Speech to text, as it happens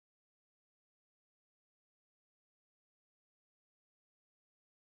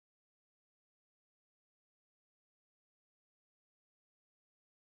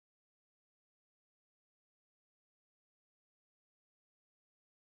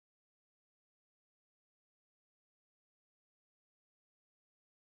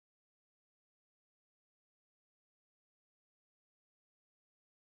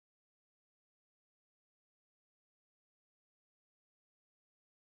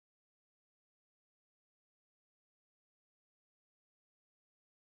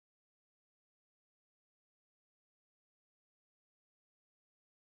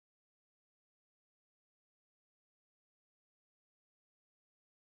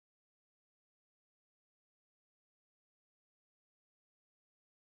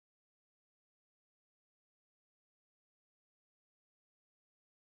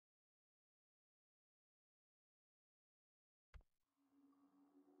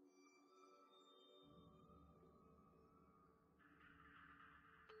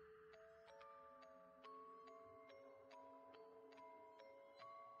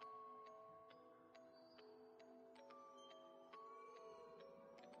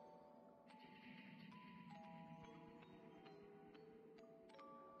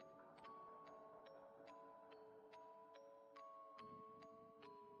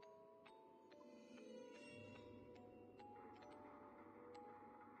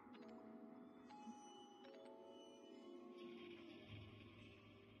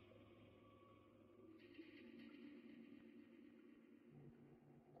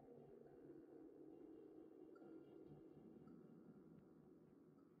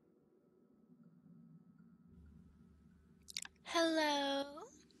Hello.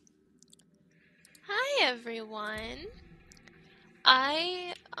 Hi, everyone.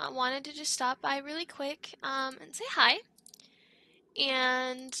 I wanted to just stop by really quick and say hi.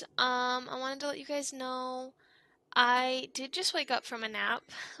 And I wanted to let you guys know I did just wake up from a nap.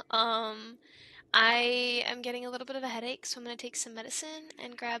 Um, I am getting a little bit of a headache, so I'm going to take some medicine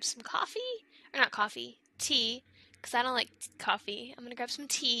and grab some coffee. Or not coffee, tea, because I don't like coffee. I'm going to grab some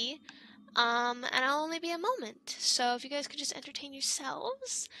tea. And I'll only be a moment. So if you guys could just entertain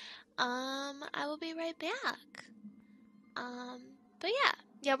yourselves, I will be right back. But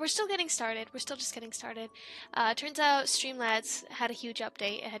yeah, we're still getting started. We're still just getting started. Turns out Streamlabs had a huge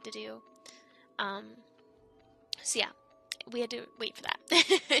update it had to do. Um, so yeah, we had to wait for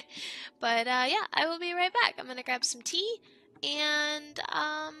that. But yeah, I will be right back. I'm gonna grab some tea and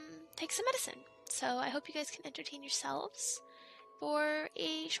take some medicine. So I hope you guys can entertain yourselves for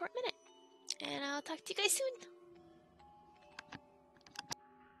a short minute, and I'll talk to you guys soon.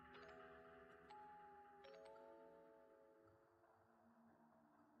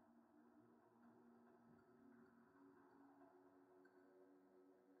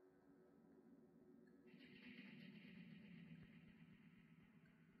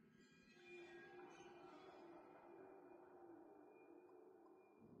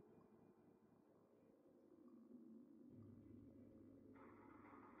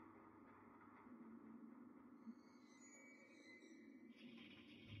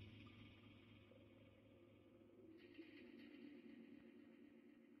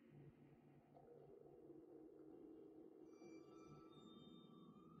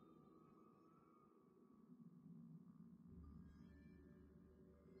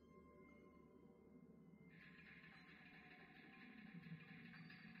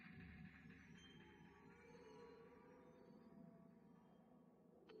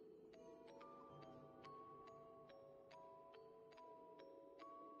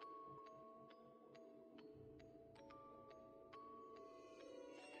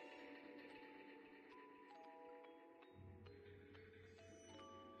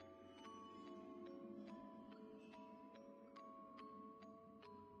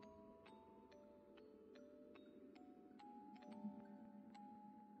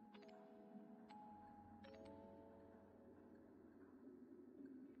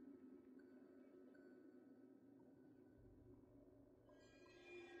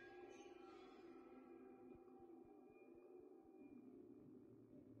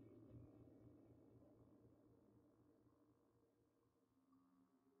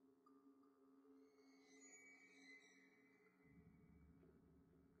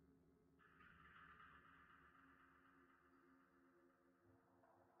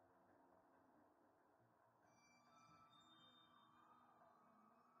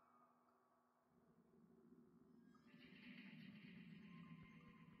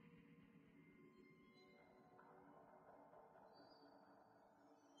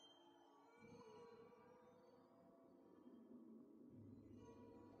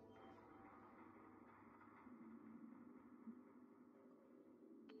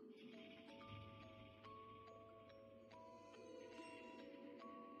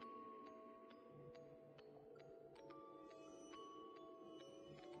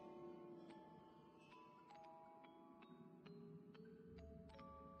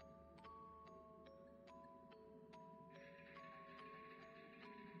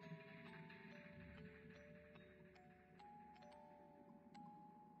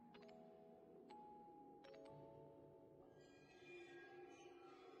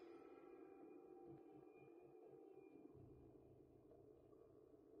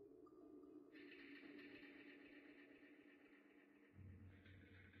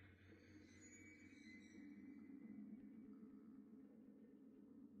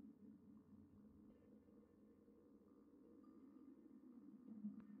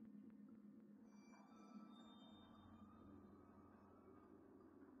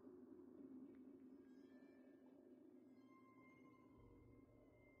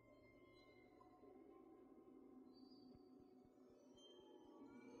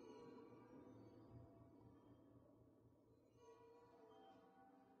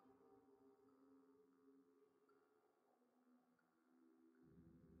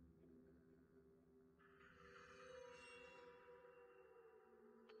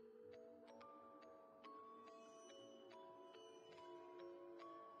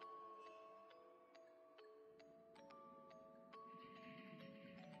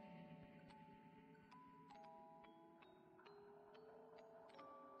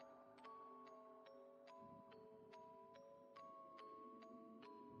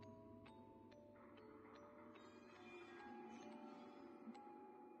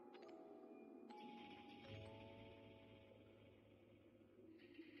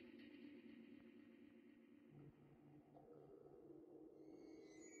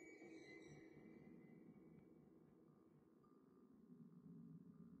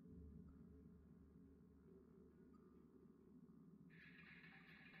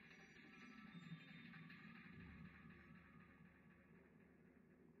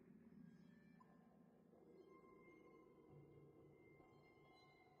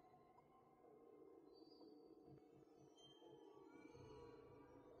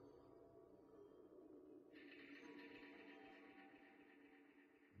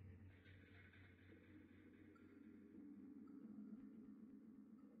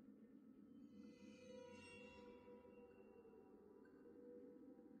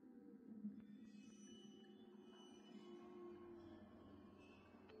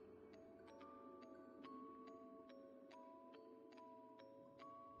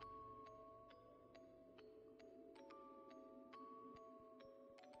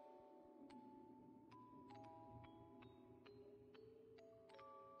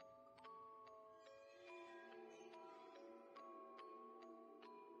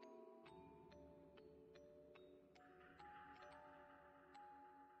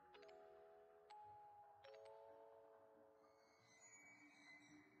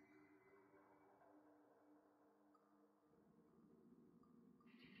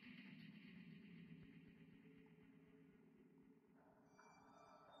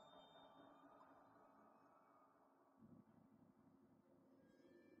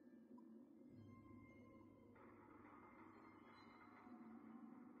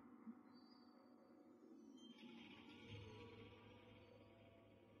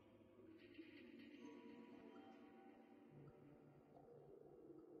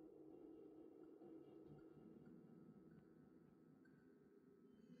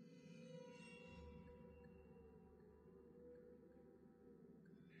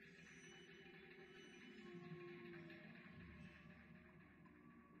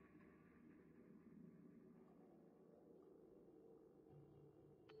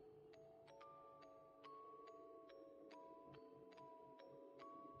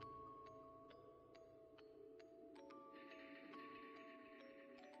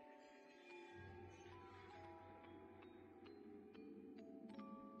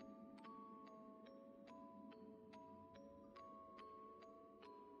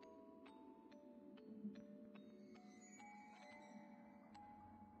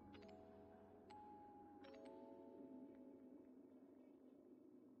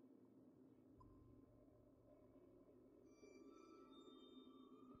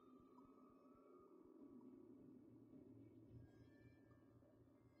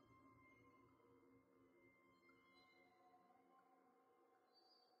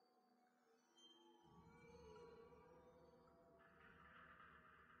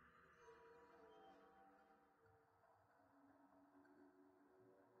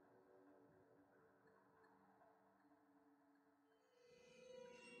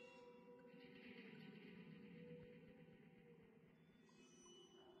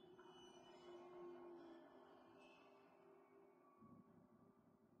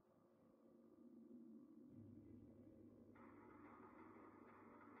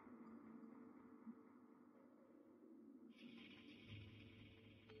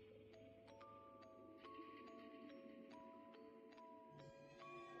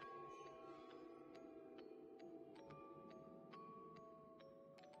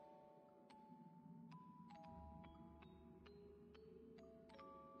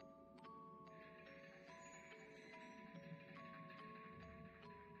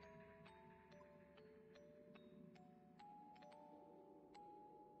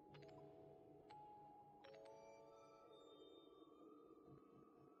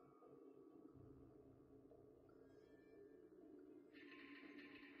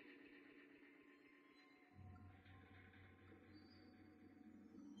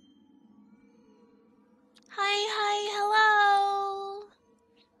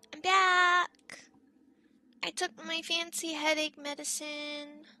 took my fancy headache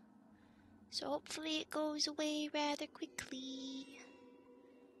medicine, so hopefully it goes away rather quickly.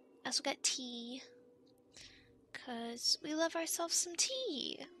 I also got tea, because we love ourselves some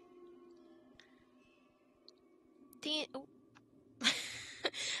tea. Oh.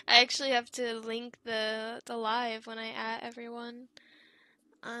 I actually have to link the live when I add everyone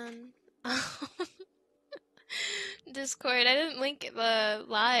on Discord. I didn't link the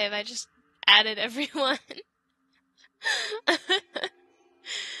live, I just added everyone.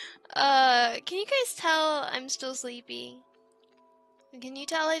 Can you guys tell I'm still sleepy? Can you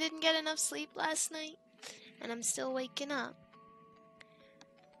tell I didn't get enough sleep last night? And I'm still waking up.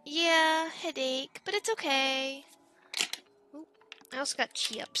 Yeah, headache, but it's okay. Ooh, I also got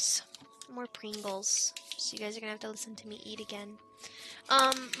chips. More Pringles. So you guys are gonna have to listen to me eat again.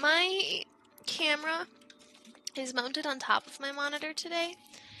 My camera is mounted on top of my monitor today.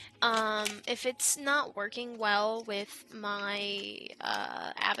 If it's not working well with my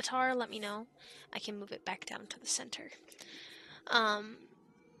avatar, let me know. I can move it back down to the center. I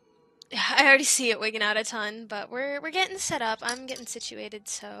already see it wigging out a ton, but we're getting set up. I'm getting situated,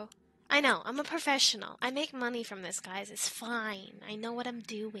 so I know I'm a professional. I make money from this, guys. It's fine. I know what I'm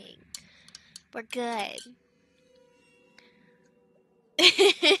doing. We're good.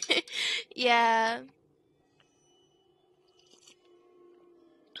 Yeah.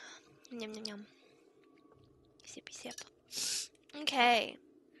 Yum yum yum. Sippy sip. Okay.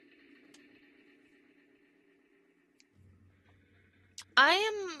 I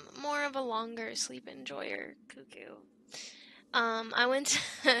am more of a longer sleep enjoyer, cuckoo. I went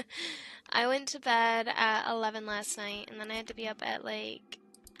to I went to bed at 11 last night, and then I had to be up at like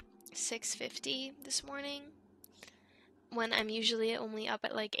 6:50 this morning, when I'm usually only up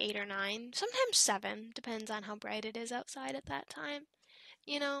at like 8 or 9, sometimes 7, depends on how bright it is outside at that time.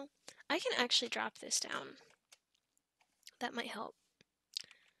 You know, I can actually drop this down. That might help.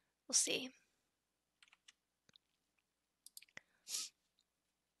 We'll see.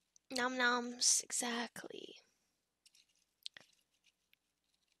 Nom noms, exactly.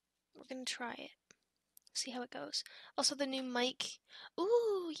 We're gonna try it. See how it goes. Also, the new mic.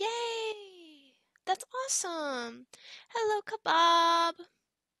 Ooh, yay! That's awesome! Hello, Kebab!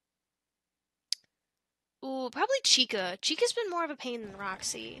 Ooh, probably Chica. Chica's been more of a pain than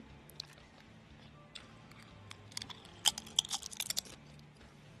Roxy.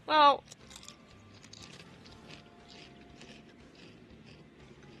 Well,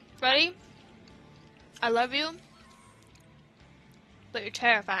 ready? I love you, but you're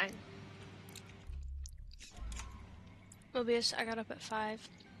terrifying. Mobius, I got up at 5.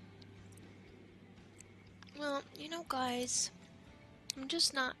 Well, you know, guys, I'm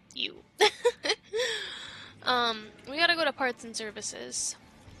just not you. We gotta go to parts and services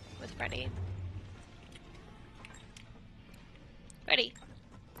with Freddy. Freddy,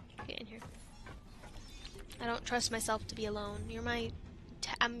 get in here. I don't trust myself to be alone. You're my...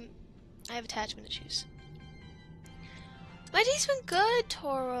 I have attachment issues. My day's been good,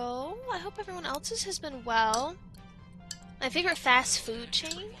 Toro. I hope everyone else's has been well. My favorite fast food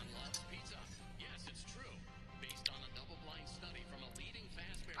chain?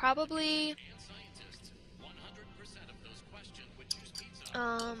 Probably...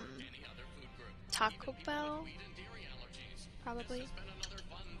 Taco Bell? Probably.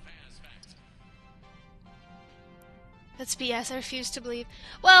 That's BS, I refuse to believe.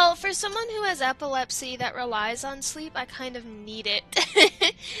 Well, for someone who has epilepsy that relies on sleep, I kind of need it.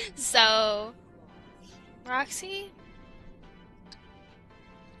 So... Roxy?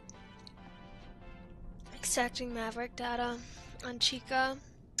 Extracting Maverick data on Chica.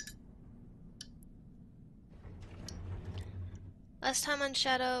 Last time on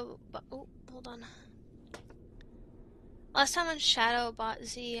Shadow... Oh, hold on. Last time on Shadow bought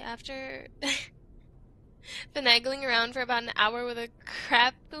Z after finagling around for about an hour with a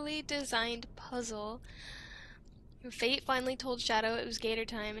crappily designed puzzle. Fate finally told Shadow it was Gator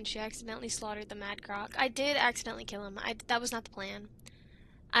time, and she accidentally slaughtered the Mad Croc. I did accidentally kill him. That was not the plan.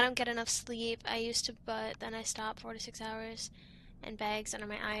 I don't get enough sleep. I used to, but then I stopped 4 to 6 hours. And bags under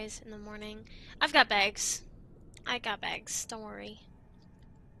my eyes in the morning. I've got bags. I got bags. Don't worry.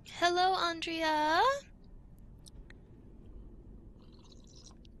 Hello, Andrea.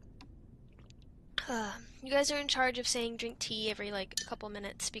 You guys are in charge of saying drink tea every, like, a couple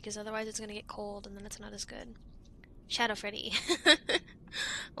minutes, because otherwise it's gonna get cold, and then it's not as good. Shadow Freddy.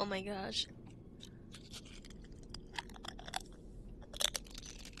 Oh my gosh.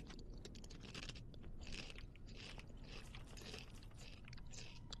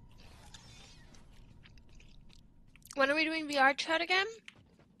 When are we doing VR chat again?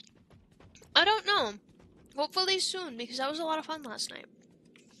 I don't know. Hopefully soon, because that was a lot of fun last night.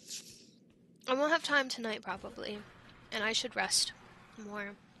 I won't have time tonight, probably. And I should rest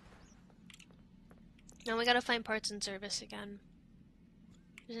more. Now we gotta find parts and service again.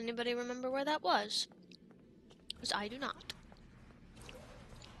 Does anybody remember where that was? Because I do not.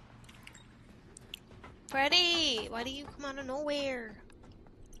 Freddy! Why do you come out of nowhere?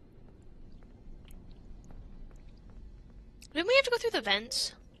 Didn't we have to go through the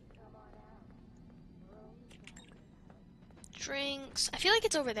vents? Drinks. I feel like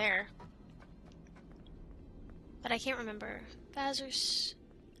it's over there. But I can't remember. Fazers.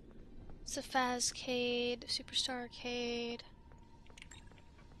 It's a Fazcade. Superstar Arcade.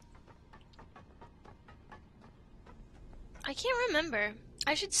 I can't remember.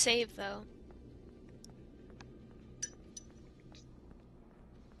 I should save, though.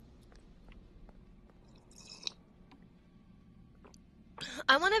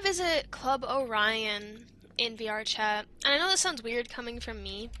 I want to visit Club Orion in VR chat. And I know this sounds weird coming from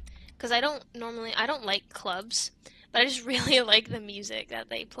me, because I don't like clubs, but I just really like the music that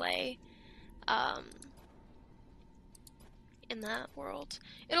they play in that world.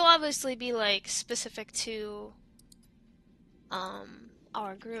 It'll obviously be like specific to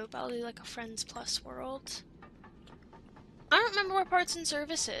our group. I'll do like a Friends Plus world. I don't remember where parts and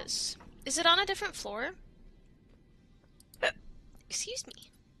service is. Is it on a different floor? Excuse me.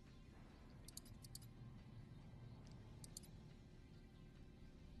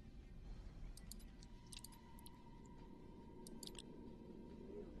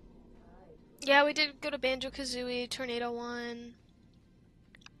 Yeah, we did go to Banjo-Kazooie, Tornado 1.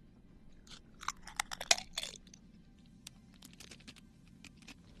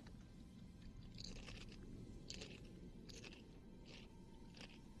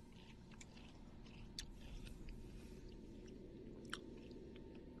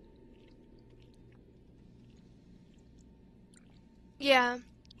 Yeah,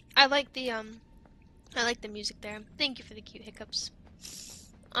 I like the music there. Thank you for the cute hiccups.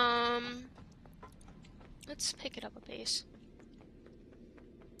 Let's pick it up a pace.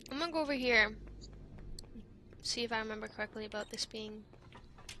 I'm gonna go over here. See if I remember correctly about this being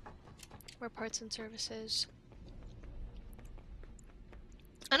where parts and service is.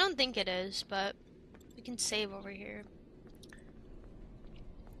 I don't think it is, but we can save over here.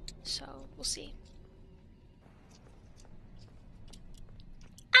 So, we'll see.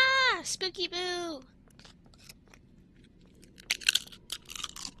 Ah! Spooky Boo!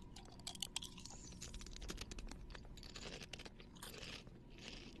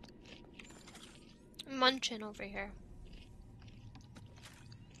 Munching over here.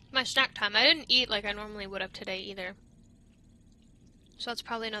 My snack time. I didn't eat like I normally would have today either. So that's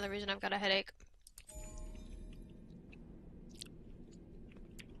probably another reason I've got a headache.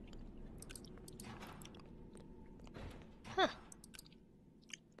 Huh.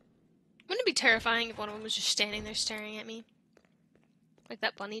 Wouldn't it be terrifying if one of them was just standing there staring at me? Like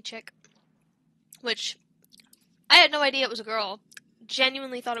that bunny chick. Which, I had no idea it was a girl.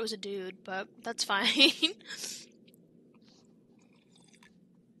 Genuinely thought it was a dude, but that's fine.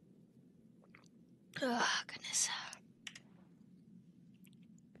 Oh, goodness.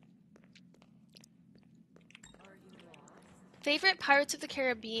 Favorite Pirates of the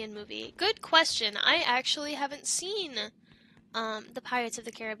Caribbean movie? Good question. I actually haven't seen the Pirates of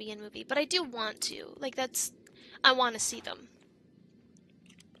the Caribbean movie, but I do want to. Like, I want to see them.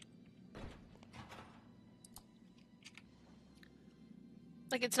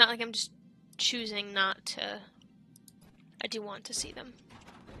 Like, it's not like I'm just choosing not to. I do want to see them.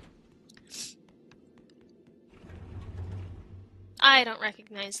 I don't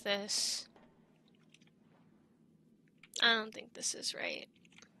recognize this. I don't think this is right.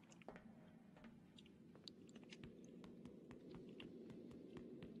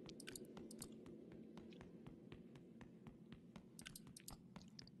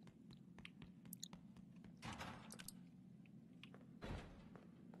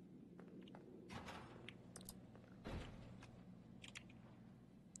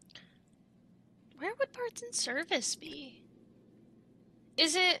 Where would parts and service be?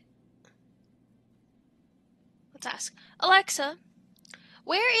 Is it... Let's ask. Alexa,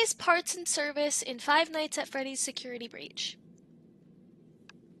 where is parts and service in Five Nights at Freddy's Security Breach?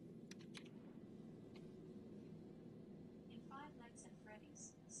 In Five Nights at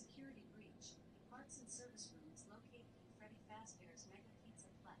Freddy's Security Breach, the parts and service room is located in Freddy Fazbear's Mega Pizza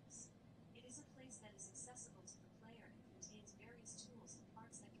Plex. It is a place that is accessible to the player and contains various tools and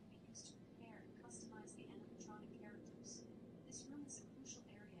parts that can be used to repair and customize the animatronic characters. This room is a crucial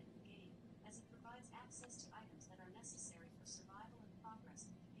area in the game, as it provides access to items that are necessary for survival and progress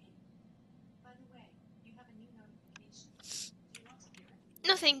in the game. By the way, you have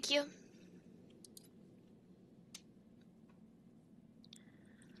No, thank you.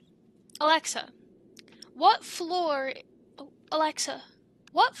 Alexa, what floor... Oh, Alexa,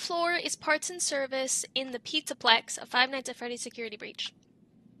 what floor is parts and service in the Pizzaplex of Five Nights at Freddy's Security Breach?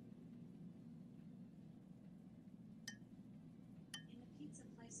 In the pizza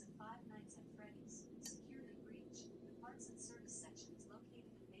place of Five Nights at Freddy's Security Breach, the parts and service section is located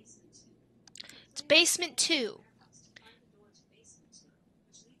in basement 2. It's The player must basement enter the 2. warehouse to find the door to basement 2,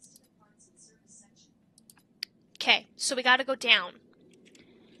 which leads to the parts and service section. Okay, so we gotta go down,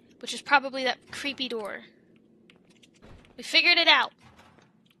 which is probably that creepy door. We figured it out.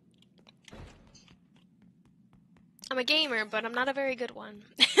 I'm a gamer, but I'm not a very good one.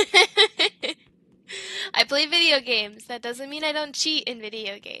 I play video games. That doesn't mean I don't cheat in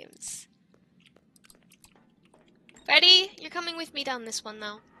video games. Freddy, you're coming with me down this one,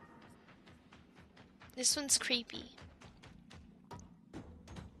 though. This one's creepy.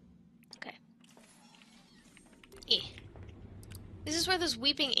 Okay. Eh. This is where those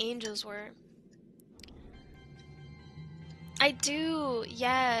weeping angels were. I do,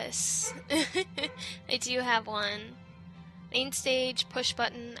 yes. I do have one. Main stage, push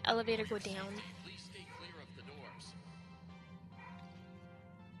button, elevator go down. Please stay clear of the doors.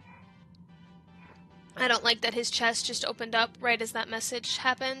 I don't like that his chest just opened up right as that message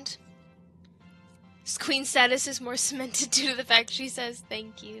happened. His queen status is more cemented due to the fact she says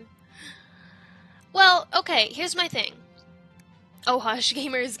thank you. Well, okay, here's my thing. Oh hush,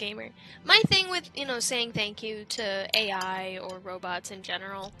 gamer is gamer. My thing with, saying thank you to AI or robots in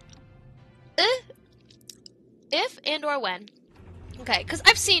general. If and or when. Okay, because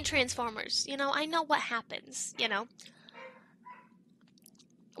I've seen Transformers. I know what happens,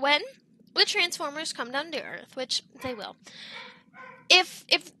 When the Transformers come down to Earth, which they will. If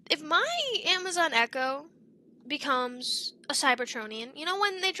my Amazon Echo becomes a Cybertronian,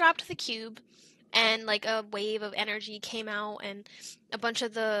 when they dropped the cube and like a wave of energy came out and a bunch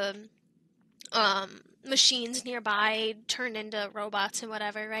of the machines nearby turned into robots and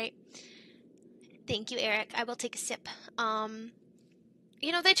whatever, right? Thank you, Eric. I will take a sip.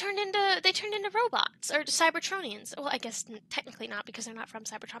 They turned into robots or Cybertronians. Well, I guess technically not because they're not from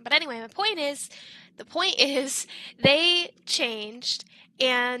Cybertron. But anyway, the point is they changed,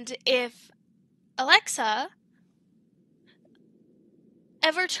 and if Alexa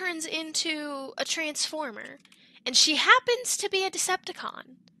ever turns into a Transformer and she happens to be a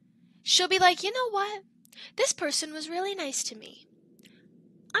Decepticon, she'll be like, you know what? This person was really nice to me.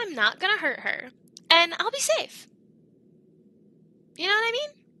 I'm not gonna hurt her, and I'll be safe. You know what I mean?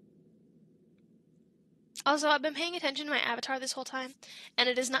 Also, I've been paying attention to my avatar this whole time, and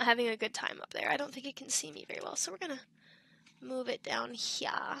it is not having a good time up there. I don't think it can see me very well, so we're gonna move it down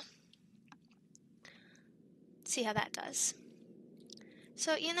here. See how that does.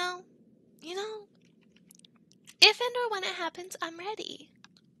 So, if and or when it happens, I'm ready.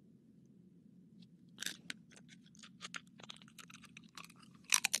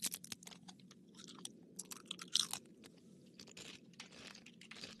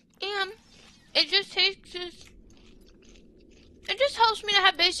 And it just helps me to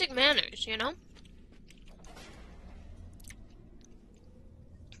have basic manners,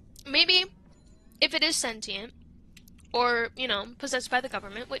 Maybe if it is sentient or, possessed by the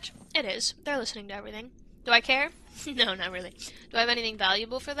government, which it is, they're listening to everything. Do I care? No, not really. Do I have anything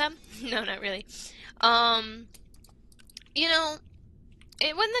valuable for them? No, not really. When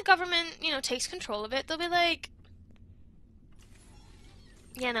the government, takes control of it, they'll be like,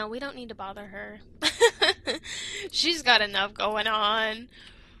 yeah, no, we don't need to bother her. She's got enough going on.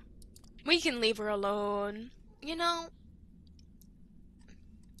 We can leave her alone. You know?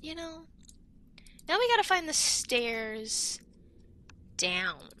 Now we gotta find the stairs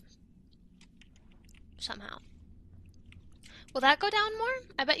down. Somehow. Will that go down more?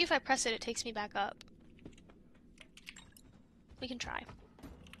 I bet you if I press it, it takes me back up. We can try.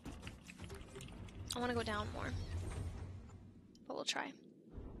 I want to go down more. But we'll try.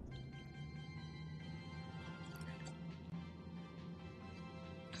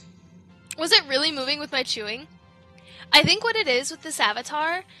 Was it really moving with my chewing? I think what it is with this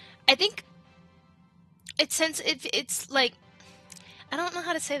avatar, I think it's like, I don't know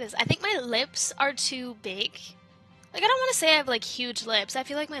how to say this. I think my lips are too big. Like, I don't want to say I have like huge lips. I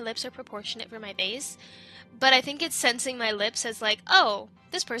feel like my lips are proportionate for my face. But I think it's sensing my lips as like, oh,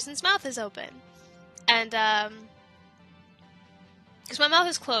 this person's mouth is open. And, because my mouth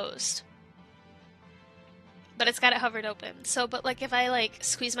is closed. But it's got it hovered open. So, but like if I like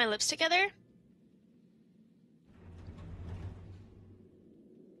squeeze my lips together,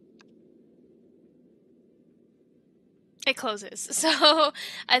 it closes. So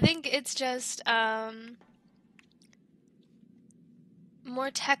I think it's just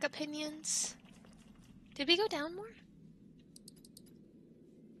more tech opinions. Did we go down more?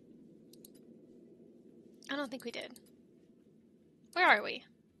 I don't think we did. Where are we?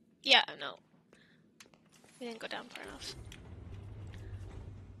 Yeah, no. We didn't go down far enough.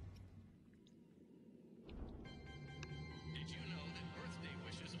 Did you know that birthday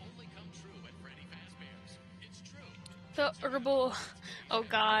wishes only come true at Freddy Fazbear's? It's true. The herbal. Oh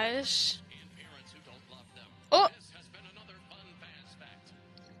gosh. And parents who don't love them. Oh! This has been another fun Faz fact.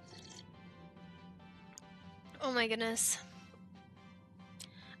 Oh my goodness.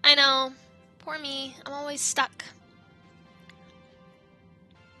 I know. Poor me. I'm always stuck.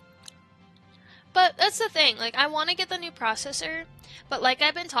 But that's the thing. Like, I want to get the new processor, but like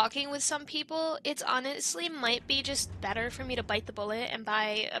I've been talking with some people, it's honestly might be just better for me to bite the bullet and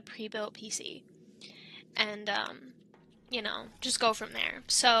buy a pre-built PC. And, you know, just go from there.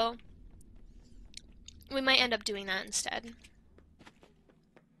 So, we might end up doing that instead.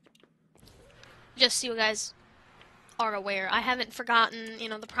 Just so you guys are aware. I haven't forgotten, you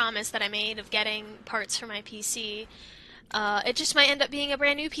know, the promise that I made of getting parts for my PC. It just might end up being a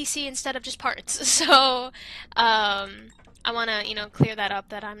brand new PC instead of just parts. So, I want to, you know, clear that up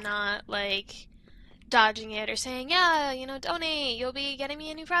that I'm not, like, dodging it or saying, yeah, you know, donate, you'll be getting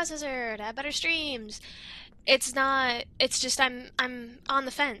me a new processor to have better streams. It's not, it's just I'm on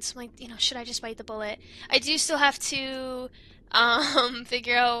the fence. I'm like, you know, should I just bite the bullet? I do still have to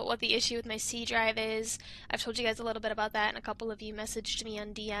figure out what the issue with my C drive is. I've told you guys a little bit about that, and a couple of you messaged me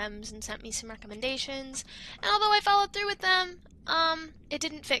on DMs and sent me some recommendations. And although I followed through with them, it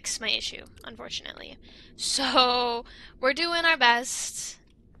didn't fix my issue, unfortunately. So we're doing our best.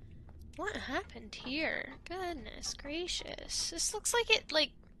 What happened here? Goodness gracious. This looks like it,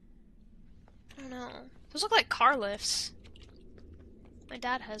 like, I don't know. Those look like car lifts. My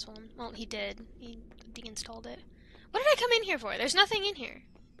dad has one. Well, he did. He deinstalled it. What did I come in here for? There's nothing in here.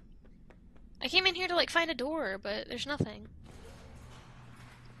 I came in here to, like, find a door, but there's nothing.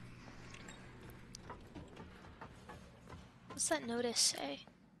 What's that notice say?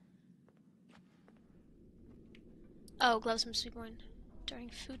 Oh, gloves must be worn during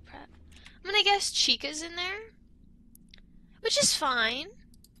food prep. I'm gonna guess Chica's in there. Which is fine.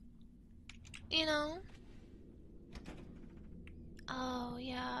 You know? Oh,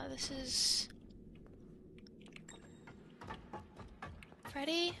 yeah, this is...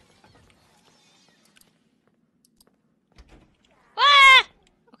 Freddy? Ah!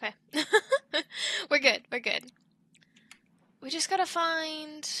 Okay. We're good, we're good. We just gotta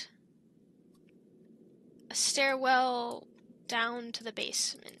find a stairwell down to the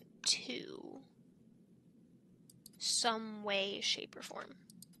basement, too. Some way, shape, or form.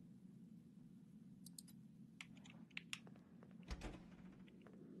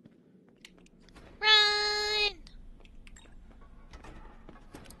 Run!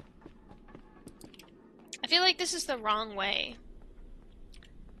 I feel like this is the wrong way.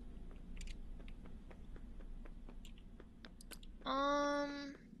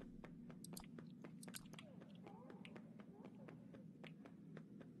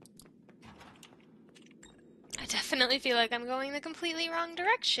 I definitely feel like I'm going the completely wrong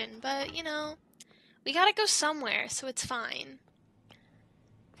direction, but, you know, we gotta go somewhere, so it's fine.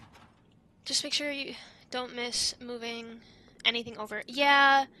 Just make sure you don't miss moving anything over.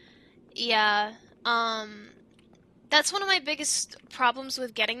 Yeah, yeah. That's one of my biggest problems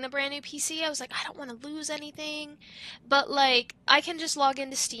with getting the brand new PC. I was like, I don't want to lose anything. But, like, I can just log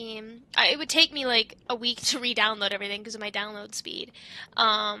into Steam. It would take me, like, a week to re-download everything because of my download speed.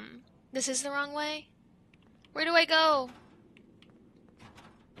 This is the wrong way? Where do I go?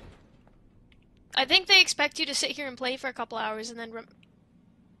 I think they expect you to sit here and play for a couple hours and then...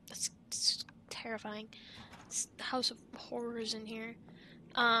 That's terrifying. It's the house of horrors in here.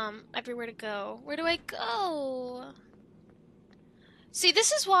 Everywhere to go. Where do I go? See,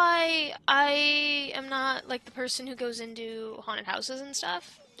 this is why I am not, like, the person who goes into haunted houses and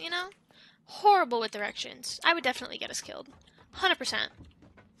stuff, you know? Horrible with directions. I would definitely get us killed. 100%.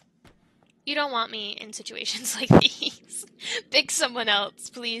 You don't want me in situations like these. Pick someone else,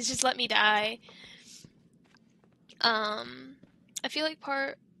 please. Just let me die. I feel like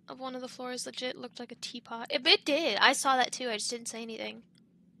part of one of the floors legit looked like a teapot. It did. I saw that too. I just didn't say anything.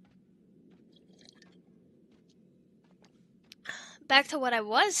 Back to what I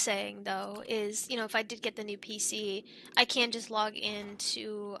was saying, though, is, you know, if I did get the new PC, I can just log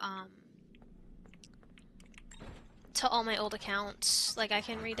into, to all my old accounts. Like, I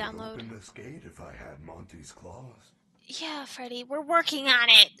can re-download. Open this gate if I had Monty's claws. Yeah, Freddy, we're working on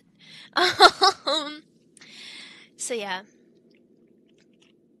it! So yeah.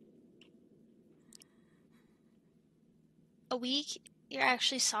 A week? You're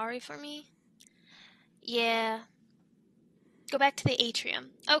actually sorry for me? Yeah. Go back to the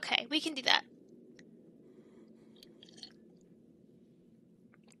atrium. Okay, we can do that.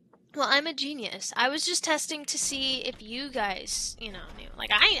 Well, I'm a genius. I was just testing to see if you guys, knew.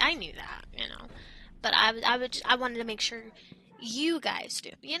 Like I knew that, But I wanted to make sure you guys do.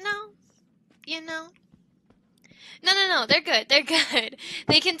 You know. No, no, no. They're good. They're good.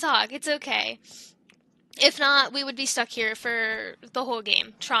 They can talk. It's okay. If not, we would be stuck here for the whole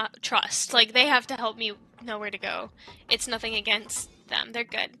game. Trust. Like they have to help me know where to go. It's nothing against them. They're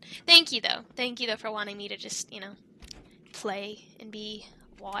good. Thank you though. Thank you though for wanting me to just, play and be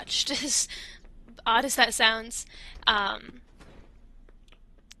watched. As odd as that sounds. Um,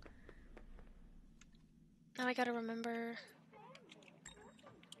 Now I gotta remember.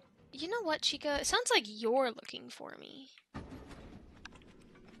 You know what, Chica? It sounds like you're looking for me.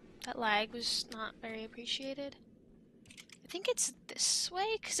 That lag was not very appreciated. I think it's this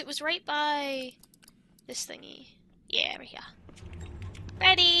way, because it was right by this thingy. Yeah, right here.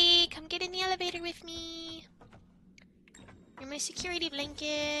 Freddy, come get in the elevator with me. You're my security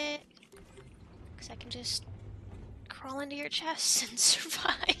blanket. Because I can just crawl into your chest and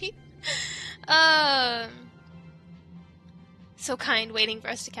survive. So kind, waiting for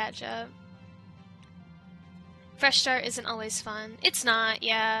us to catch up. Fresh start isn't always fun. It's not,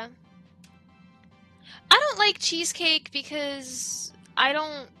 yeah. I don't like cheesecake because I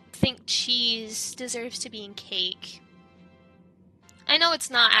don't think cheese deserves to be in cake. I know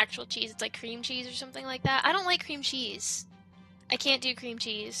it's not actual cheese, it's like cream cheese or something like that. I don't like cream cheese. I can't do cream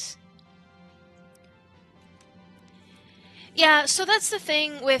cheese. Yeah, so that's the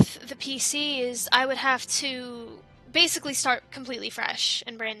thing with the PC is I would have to basically start completely fresh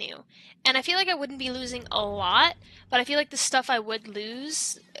and brand new. And I feel like I wouldn't be losing a lot, but I feel like the stuff I would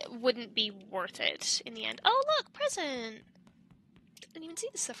lose wouldn't be worth it in the end. Oh, look, present! Didn't even see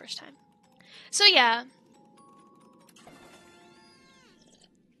this the first time. So yeah.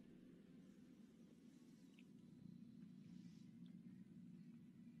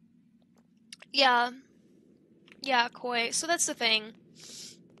 Yeah. Yeah, Koi. So that's the thing.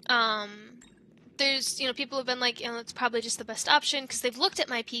 There's, people have been like, it's probably just the best option because they've looked at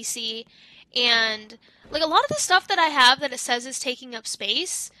my PC and, like, a lot of the stuff that I have that it says is taking up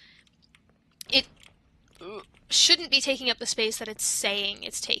space, it shouldn't be taking up the space that it's saying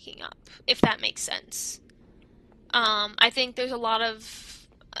it's taking up, if that makes sense. I think there's a lot of,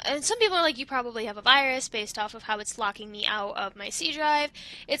 and some people are like, you probably have a virus based off of how it's locking me out of my C drive.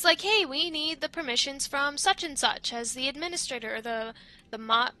 It's like, hey, we need the permissions from such and such as the administrator, or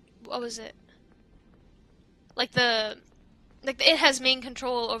what was it? Like it has main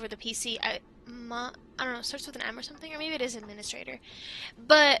control over the PC. I don't know, starts with an M or something, or maybe it is administrator.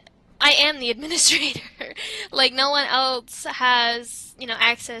 But I am the administrator. Like no one else has,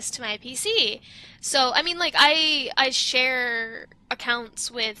 access to my PC. So I mean, like I share accounts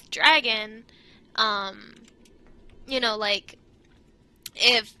with Dragon. Um, like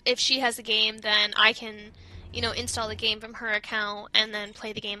if she has a game, then I can, install the game from her account and then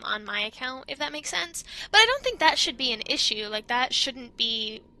play the game on my account, if that makes sense. But I don't think that should be an issue. Like that shouldn't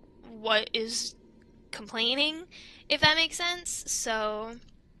be what is complaining, if that makes sense. So,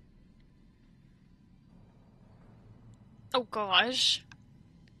 oh gosh.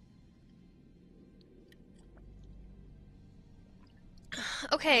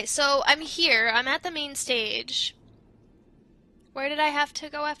 Okay, so I'm here. I'm at the main stage. Where did I have to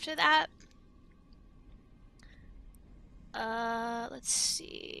go after that? Let's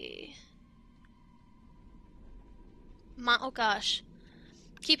see. Oh gosh.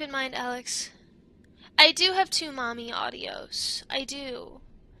 Keep in mind, Alex, I do have two mommy audios. I do.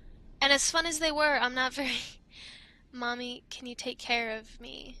 And as fun as they were, I'm not very... Mommy, can you take care of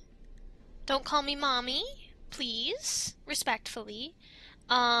me? Don't call me mommy, please. Respectfully.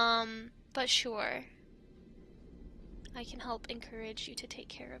 But sure. I can help encourage you to take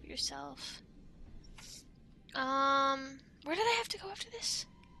care of yourself. Where did I have to go after this?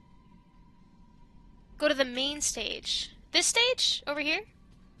 Go to the main stage. This stage? Over here?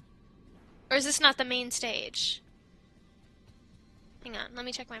 Or is this not the main stage? Hang on, let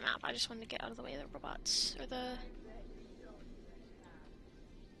me check my map. I just wanted to get out of the way of the robots. Or the...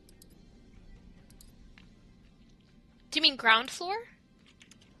 Do you mean ground floor?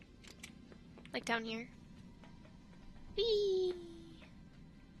 Like down here? Whee!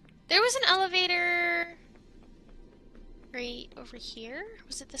 There was an elevator... right over here?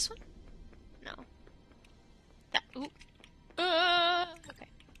 Was it this one? No. That... Ooh. Okay.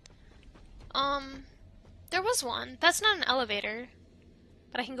 There was one. That's not an elevator,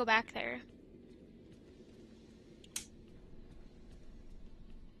 but I can go back there.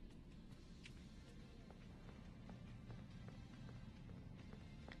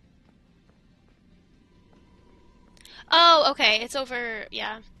 Oh, okay. It's over.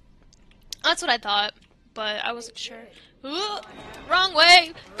 Yeah. That's what I thought, but I wasn't sure. Ooh, wrong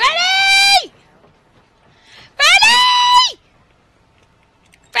way. Freddy! Freddy!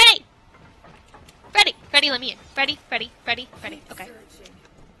 Freddy! Freddy! Freddy, let me in. Freddy, Freddy, Freddy, Freddy. Okay.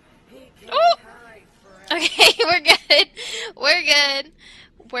 Oh! Okay, we're good. We're good.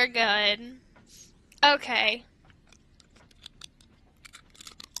 We're good. Okay.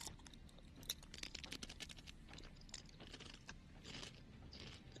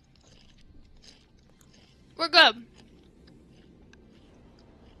 We're good.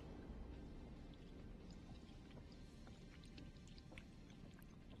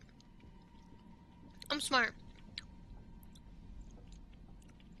 I'm smart.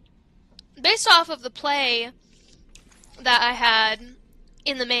 Based off of the play that I had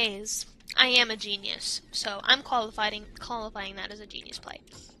in the maze, I am a genius. So I'm qualifying that as a genius play.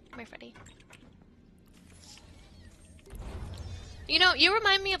 Come here, Freddy. You know, you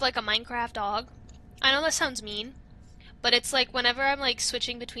remind me of like a Minecraft dog. I know that sounds mean, but it's like whenever I'm like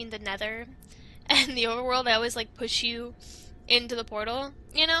switching between the Nether and the overworld, I always like push you into the portal,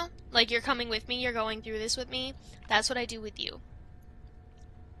 you know? Like you're coming with me, you're going through this with me. That's what I do with you.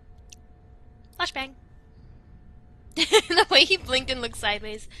 Flashbang. The way he blinked and looked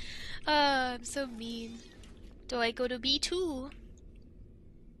sideways. I'm so mean. Do I go to B2? Oh,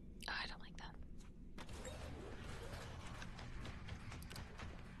 I don't like that.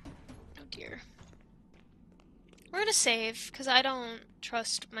 Oh dear. We're gonna save, because I don't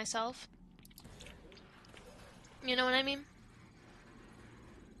trust myself. You know what I mean?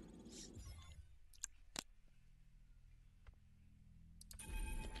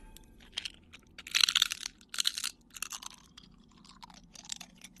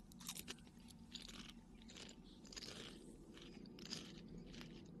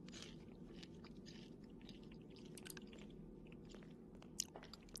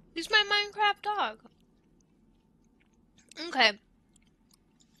 He's my Minecraft dog. Okay.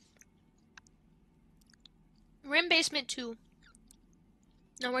 We're in basement 2.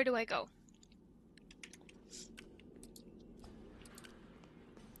 Now where do I go?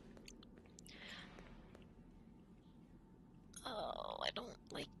 Oh, I don't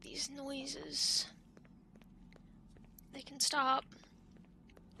like these noises. They can stop.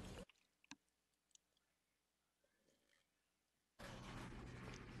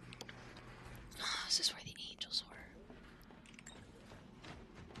 Oh, this is where the angels were.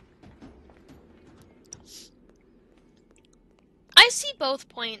 I see both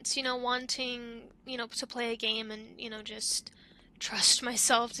points, you know, wanting, you know, to play a game and, you know, just trust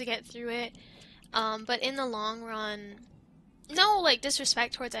myself to get through it. But in the long run, no, like,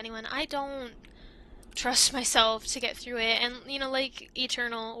 disrespect towards anyone. I don't trust myself to get through it. And, you know, like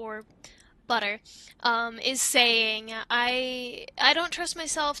Eternal or Butter, is saying, I don't trust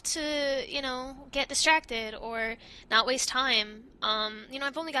myself to, you know, get distracted or not waste time. You know,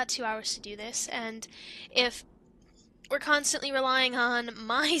 I've only got 2 hours to do this, and if we're constantly relying on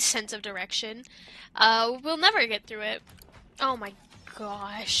my sense of direction, we'll never get through it. Oh my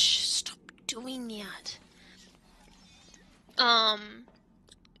gosh, stop doing that. Um,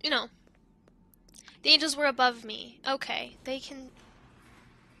 you know, the angels were above me. Okay, they can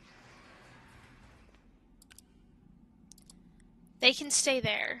stay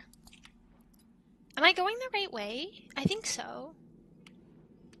there. Am I going the right way? I think so.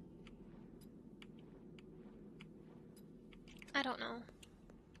 I don't know.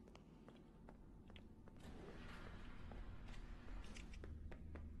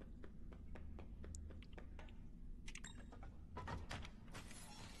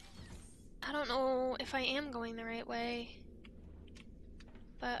 I don't know if I am going the right way.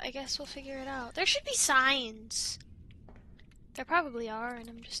 But I guess we'll figure it out. There should be signs. There probably are, and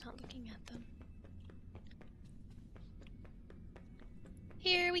I'm just not looking at them.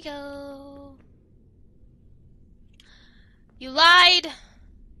 Here we go. You lied!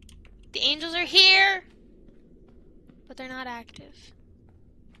 The angels are here! But they're not active.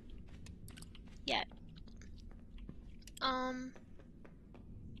 Yet. We're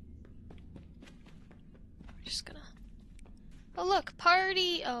just gonna... Oh look,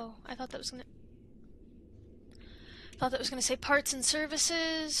 party! Oh, I thought that was gonna... thought that was gonna say parts and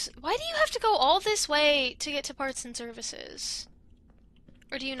services. Why do you have to go all this way to get to parts and services?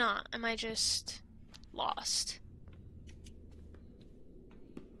 Or do you not? Am I just lost?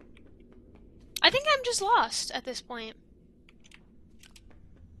 think I'm just lost at this point.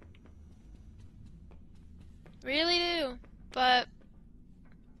 Really do. But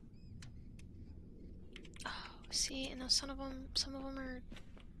oh, see, and some of them are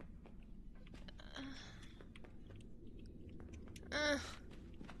uh,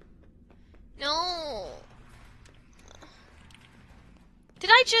 no. Did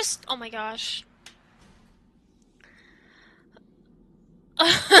I just oh my gosh.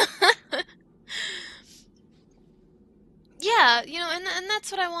 Yeah, you know, and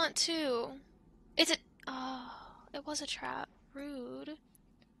that's what I want too. Is it oh, it was a trap. Rude.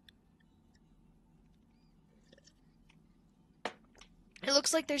 It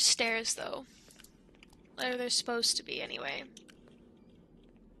looks like there's stairs though. Or there's supposed to be anyway.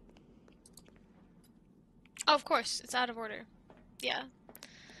 Oh, of course, it's out of order. Yeah.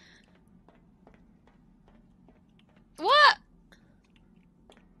 What?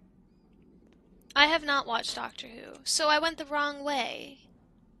 I have not watched Doctor Who, so I went the wrong way.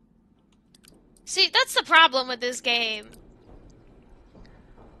 See, that's the problem with this game.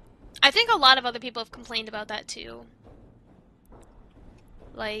 I think a lot of other people have complained about that too.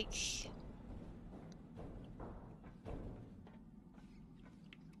 Like,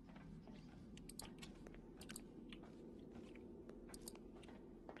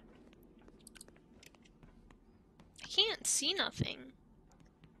 I can't see nothing.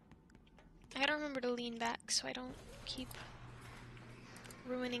 I gotta remember to lean back so I don't keep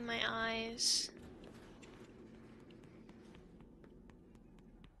ruining my eyes.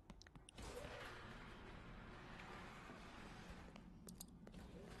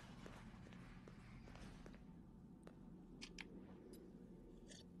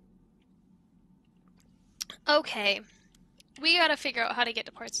 Okay, we gotta figure out how to get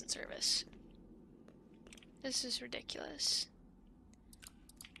to parts and service. This is ridiculous.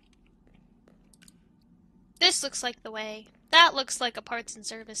 This looks like the way. That looks like a parts and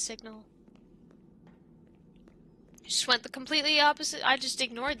service signal. Just went the completely opposite. I just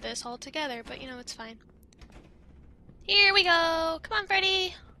ignored this altogether, but you know, it's fine. Here we go. Come on,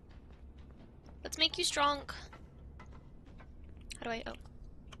 Freddy. Let's make you strong. How do I? Oh.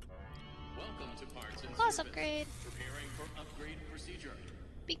 Welcome to Parts and Class Service. upgrade. Preparing for upgrade procedure.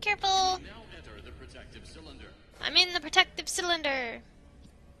 Be careful. Now enter the protective cylinder. I'm in the protective cylinder.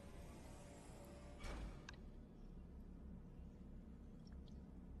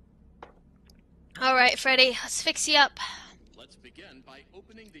 Alright, Freddy. Let's fix you up. Let's begin by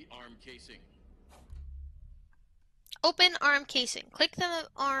opening the arm casing. Open arm casing. Click the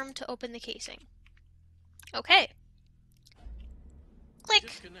arm to open the casing. Okay. Click.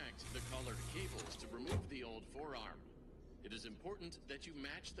 Disconnect the colored cables to remove the old forearm. It is important that you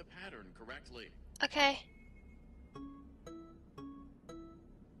match the pattern correctly. Okay.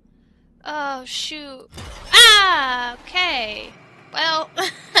 Oh, shoot. Ah! Okay. Well,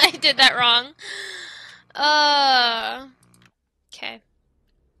 I did that wrong. Okay.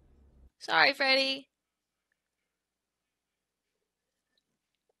 Sorry, Freddy.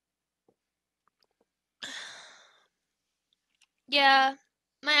 Yeah,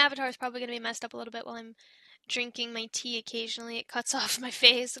 my avatar is probably gonna be messed up a little bit while I'm drinking my tea occasionally. It cuts off my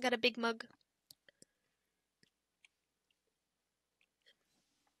face. I got a big mug.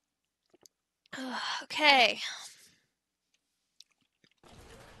 Okay.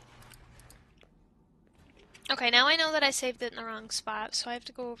 Okay, now I know that I saved it in the wrong spot, so I have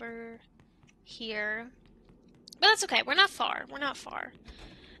to go over here. But that's okay. We're not far. We're not far.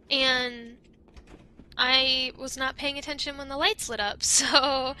 And I was not paying attention when the lights lit up,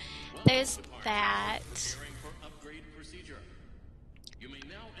 so there's that. Preparing for upgrade procedure. You may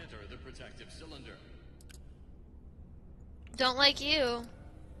now enter the protective cylinder. Don't like you.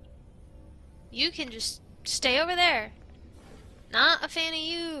 You can just stay over there. Not a fan of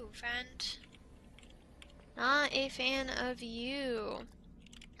you, friend. Not a fan of you.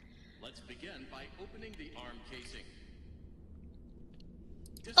 Let's begin by opening the arm casing.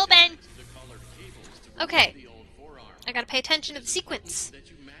 Open! The colored cables to remove Okay. the old forearm. I gotta pay attention to the sequence. That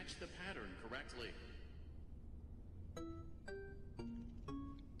you match the pattern correctly.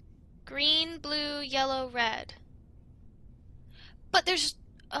 Green, blue, yellow, red. But there's,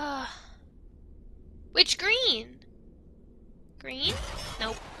 which green? Green?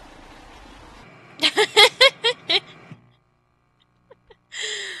 Nope.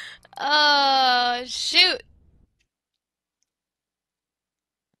 Oh, shoot.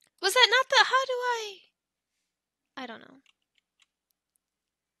 Was that not the, how do I don't know.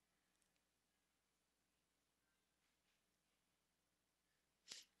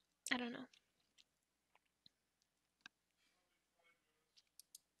 I don't know.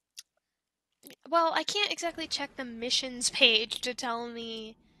 Well, I can't exactly check the missions page to tell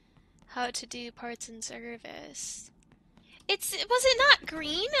me how to do parts and service. Was it not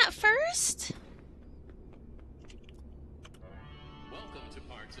green at first? Welcome to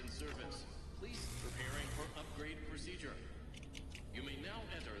Parts and Service. Please preparing for upgrade procedure. You may now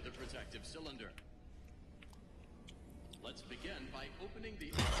enter the protective cylinder. Let's begin by opening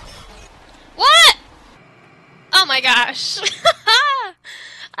the... What? Oh my gosh.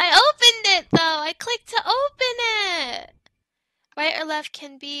 I opened it though. I clicked to open it. Right or left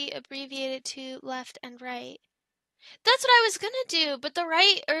can be abbreviated to left and right. That's what I was gonna do, but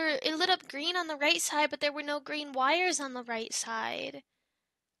it lit up green on the right side, but there were no green wires on the right side.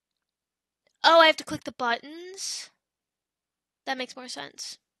 Oh, I have to click the buttons? That makes more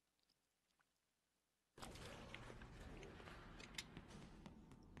sense.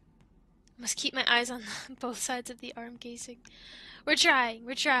 Must keep my eyes on both sides of the arm casing. We're trying.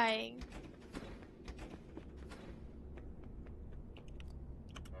 Welcome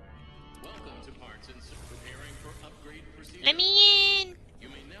to Parts and Preparing for upgrade procedure. Let me in. You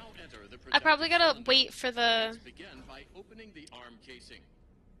may now enter the I probably gotta cylinder. wait for the... Let's begin by opening the arm casing.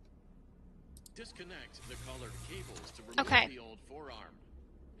 Disconnect the colored cables to remove the old forearm.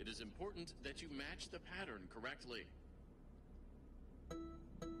 It is important that you match the pattern correctly.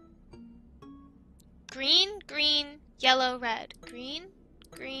 Green, green, yellow, red. Green,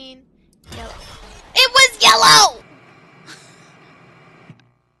 green, yellow. It was yellow!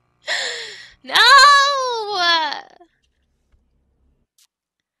 No!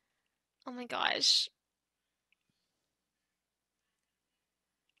 Oh my gosh.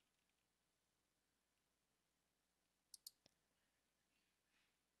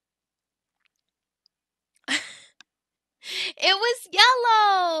 It was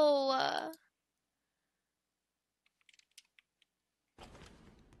yellow!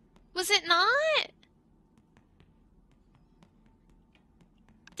 Was it not?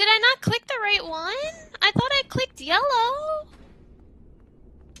 Did I not click the right one? I thought I clicked yellow.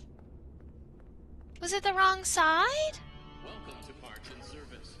 Was it the wrong side? Welcome to Parts and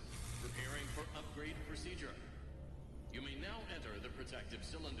Service. Preparing for upgrade procedure. You may now enter the protective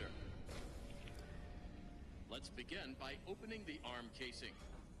cylinder. Let's begin by opening the arm casing.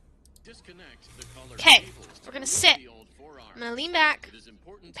 Disconnect the colored cables. We're gonna sit. The old forearm. I'm gonna lean back. It is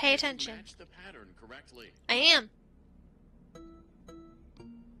important Pay that attention. you match the pattern correctly. I am.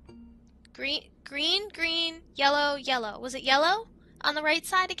 Green, green, green, yellow, yellow. Was it yellow on the right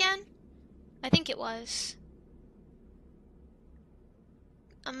side again? I think it was.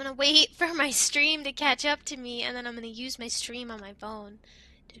 I'm gonna wait for my stream to catch up to me, and then I'm gonna use my stream on my phone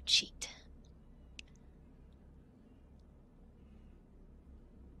to cheat.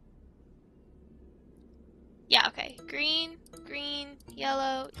 Yeah, okay. Green, green,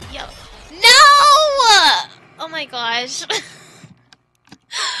 yellow, yellow. No! Oh my gosh.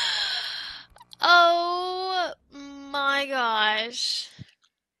 Oh my gosh.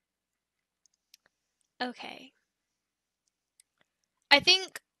 Okay. I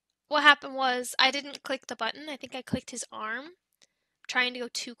think what happened was I didn't click the button. I think I clicked his arm, trying to go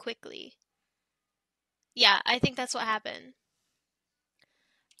too quickly. Yeah, I think that's what happened.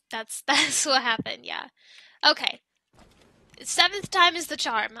 That's what happened, yeah. Okay. 7th time is the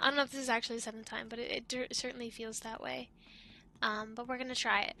charm. I don't know if this is actually the 7th time, but it certainly feels that way. But we're gonna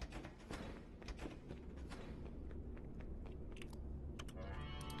try it.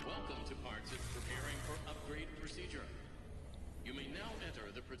 Welcome to Parts and Preparing for upgrade procedure. You may now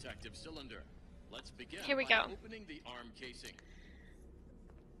enter the protective cylinder. Let's begin Here we by go. opening the arm casing.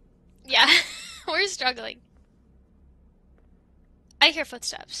 Yeah, we're struggling. I hear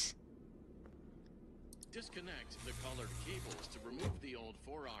footsteps. Disconnect the colored cables to remove the old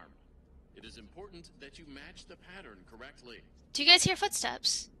forearm. It is important that you match the pattern correctly. Do you guys hear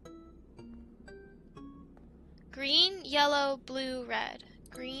footsteps? Green, yellow, blue, red.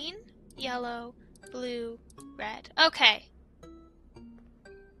 Green, yellow, blue, red. Okay.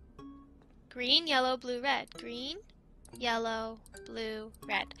 Green, yellow, blue, red. Green, yellow, blue,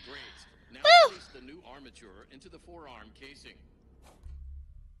 red. Great. Now Woo! place the new armature into the forearm casing.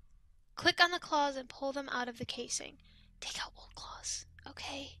 Click on the claws and pull them out of the casing. Take out old claws.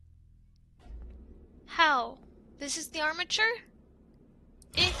 Okay. How? This is the armature?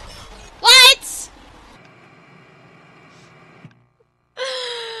 What?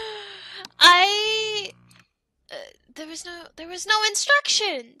 There was no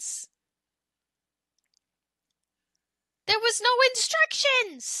instructions. There was no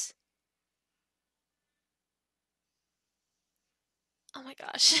instructions. Oh my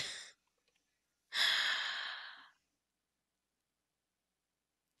gosh.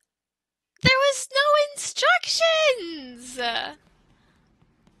 There was no instructions!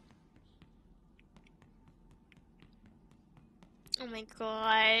 Oh my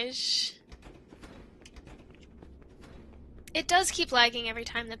gosh. It does keep lagging every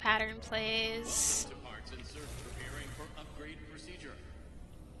time the pattern plays. Welcome to Parts and Service, preparing for upgrade procedure.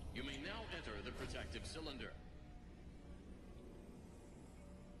 You may now enter the protective cylinder.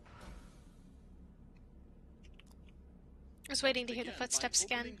 I was waiting to hear the Begin footsteps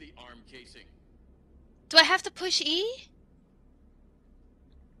by again. opening the arm casing. Do I have to push E?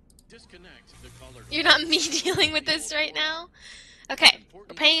 Disconnect the colored You're not cables me to dealing remove with the this old right forearm. now. It's Okay, we're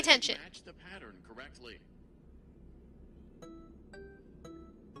important paying that you attention. match the pattern correctly.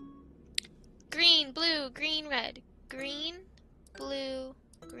 Green, blue, green, red. Green, blue,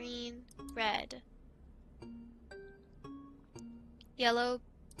 green, red. Yellow,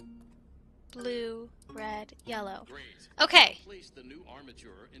 blue, red, yellow. Great. Okay. Now place the new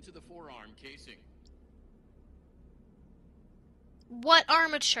armature into the forearm casing. What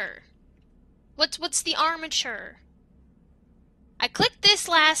armature? What's the armature? I clicked this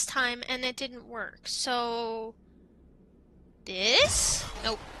last time and it didn't work. So this?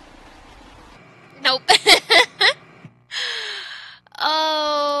 Nope. Nope.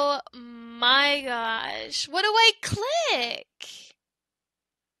 Oh my gosh. What do I click?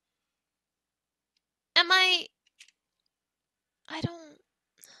 I don't.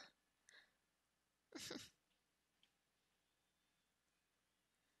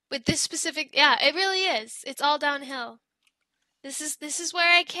 With this specific, yeah, it really is. It's all downhill. This is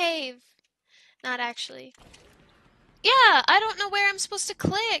where I cave. Not actually. Yeah, I don't know where I'm supposed to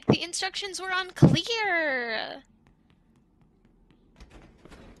click. The instructions were unclear.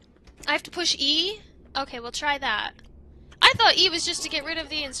 I have to push E? Okay, we'll try that. I thought E was just to get rid of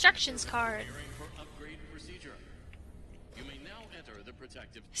the instructions card. Preparing for upgrade procedure. You may now enter the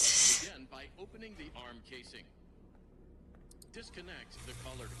protective. Begin by opening the arm casing. Disconnect the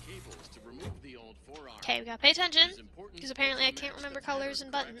colored cables to remove the old forearm. Okay, we gotta pay attention, It is important because that apparently you I can't match remember the pattern colors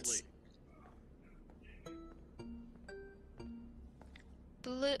and buttons.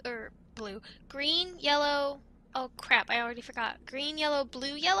 correctly. Blue. Green, yellow. Oh crap, I already forgot. Green, yellow,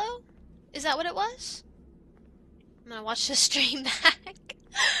 blue, yellow? Is that what it was? I'm gonna watch this stream back.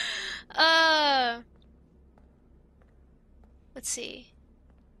 Let's see.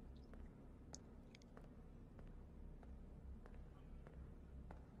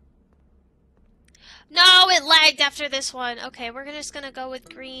 No, it lagged after this one. Okay, we're just gonna go with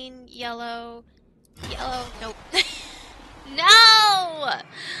green, yellow, yellow. Nope. No!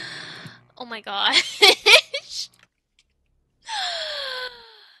 Oh my gosh.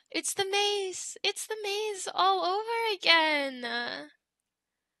 It's the maze. It's the maze all over again.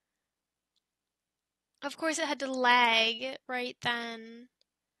 Of course it had to lag right then.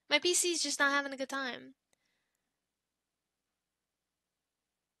 My PC's just not having a good time.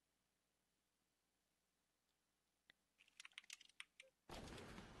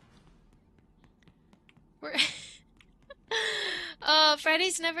 We're Oh,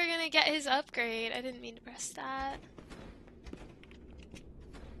 Freddy's never gonna get his upgrade. I didn't mean to press that.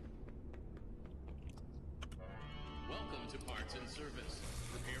 Welcome to Parts and Service,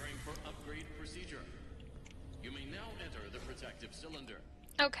 preparing for upgrade procedure. You may now enter the protective cylinder.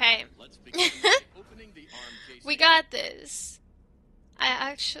 Okay. Let's begin by opening the arm casing. We got this.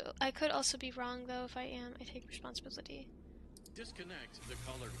 I could also be wrong though. If I am, I take responsibility. Disconnect the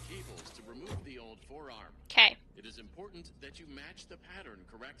colored cables to remove the old forearm. Okay. It is important that you match the pattern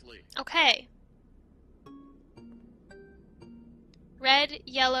correctly. Okay. Red,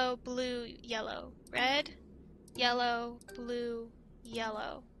 yellow, blue, yellow. Red, yellow, blue,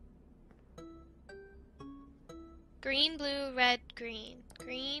 yellow. Green, blue, red, green.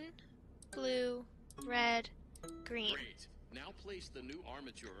 Green, blue, red, green. Great. Now place the new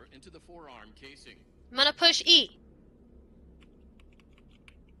armature into the forearm casing. I'm gonna push E.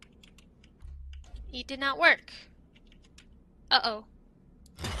 E did not work. Uh-oh.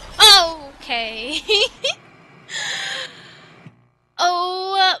 Okay.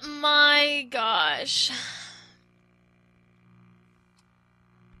 Oh my gosh.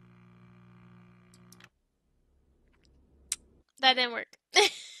 That didn't work.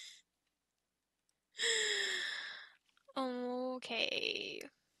 Okay.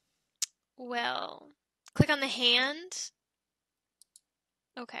 Well, click on the hand.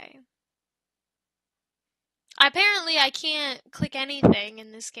 Okay. Apparently I can't click anything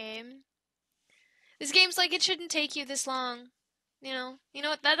in this game. This game's like, it shouldn't take you this long. You know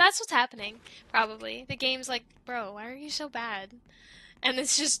what? That's what's happening. Probably. The game's like, bro, why are you so bad? And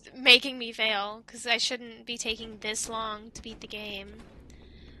it's just making me fail, because I shouldn't be taking this long to beat the game.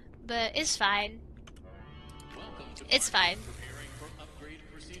 but it's fine. Welcome to It's fine. preparing for upgrade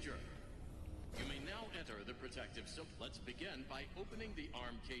procedure. You may now enter the protective Let's begin by opening the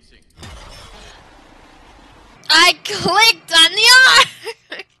arm casing. I clicked on the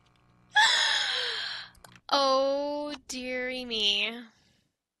arm! Oh, dearie me.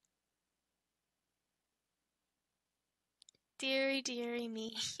 Dearie, dearie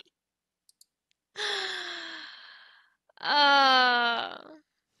me. uh...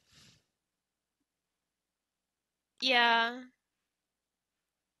 Yeah.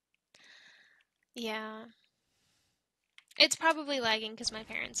 Yeah. It's probably lagging because my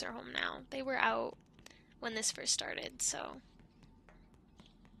parents are home now. They were out when this first started, so...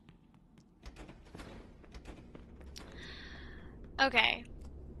 Okay.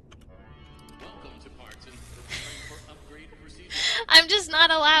 Welcome to parts and preparing for upgrade procedure. I'm just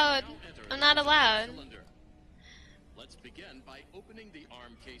not allowed. I'm not allowed. Let's begin by opening the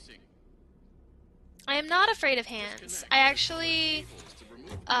arm casing. I am not afraid of hands. I actually...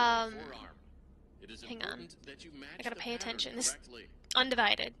 hang on. I gotta pay attention. This is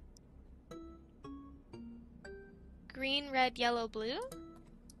undivided. Green, red, yellow, blue?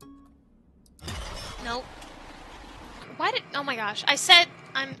 Nope. Why did... Oh my gosh. I said...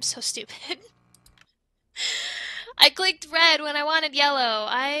 I'm so stupid. I clicked red when I wanted yellow.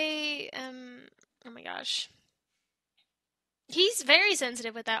 I am... Oh my gosh. He's very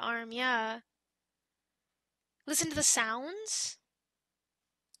sensitive with that arm, yeah. Listen to the sounds?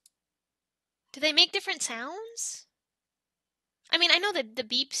 Do they make different sounds? I mean, I know that the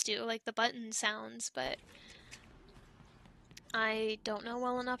beeps do, like the button sounds, but... I don't know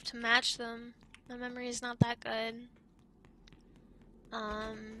well enough to match them. My memory is not that good.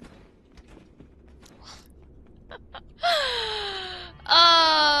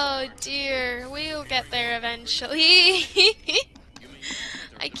 Oh dear, we'll get there eventually.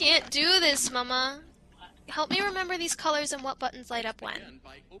 I can't do this, Mama. Help me remember these colors and what buttons light up when.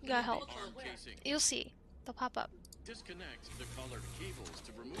 You gotta help. You'll see. They'll pop up. Disconnect the colored cables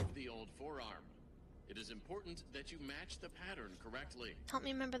to remove the old forearm. It is important that you match the pattern correctly. Help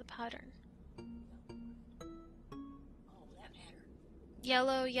me remember the pattern. Oh, that pattern.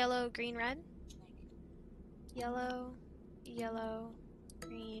 Yellow, yellow, green, red. Yellow, yellow,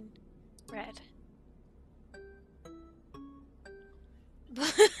 green, red.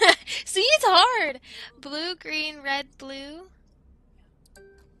 See, it's hard! Blue, green, red, blue.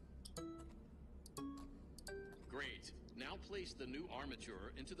 Great. Now place the new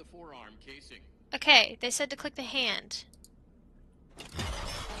armature into the forearm casing. Okay, they said to click the hand.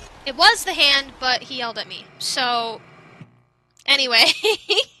 It was the hand, but he yelled at me. So, anyway.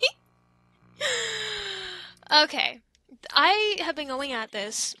 Okay. I have been going at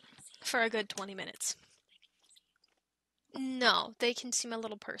this for a good 20 minutes. No, they can see my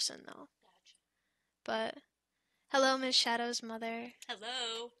little person, though. But, hello, Miss Shadow's mother.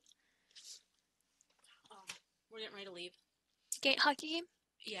 Hello. We're getting ready to leave. Hockey game?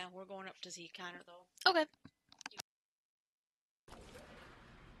 Yeah, we're going up to see Connor, though. Okay.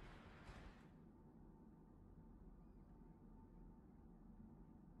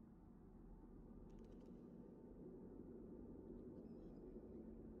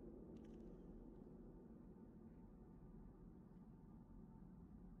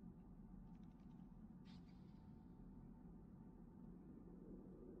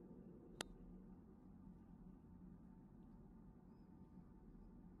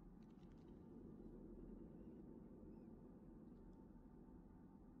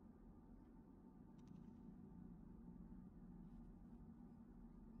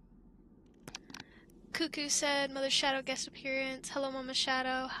 Cuckoo said, Mother Shadow guest appearance. Hello, Mama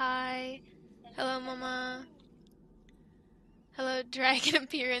Shadow. Hi. Hello, Mama. Hello, Dragon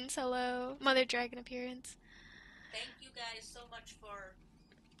appearance. Hello. Mother Dragon appearance. Thank you guys so much for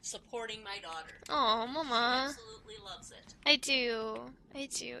supporting my daughter. Oh, Mama. She absolutely loves it. I do. I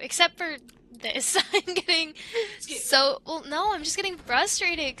do. Except for this. I'm getting so... Well, no, I'm just getting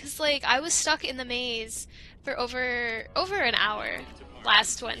frustrated because, like, I was stuck in the maze for over an hour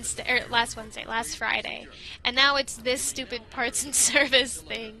last Friday. And now it's this stupid parts and service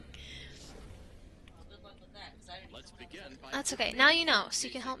thing. Well, good luck with that, 'cause I didn't Let's begin by That's okay. Now you know, so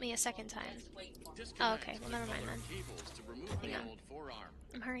you can help me a second time. wait for it. Oh, okay. Well, never mind then. Cables to remove Hang the on. old forearm.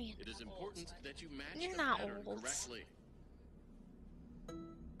 I'm hurrying. It is important that you match You're the not pattern old. correctly.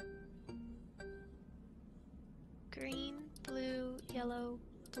 Green, blue, yellow,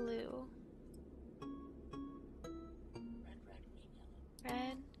 blue.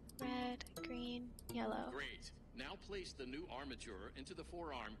 Red, red, green, yellow. Great. Now place the new armature into the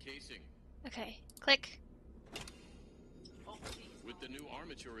forearm casing. Okay, click. Oh, geez. With With the new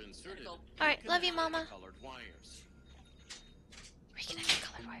armature inserted, Alright, love you, Mama. colored wires. Reconnect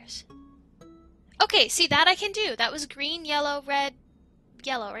colored wires. Okay, see, that I can do. That was green, yellow, red,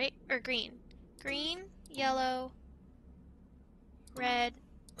 yellow, right? Or green. Green, yellow, red,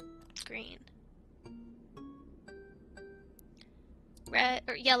 green. Red,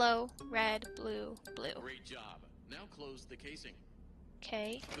 or yellow, red, blue, blue. Great job. Now close the casing.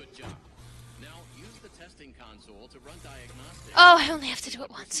 Okay. Good job. Now use the testing console to run diagnostics. Oh, I only have to do it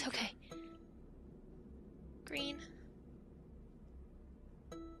once. Okay. Green.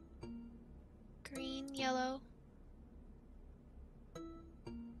 Green, yellow.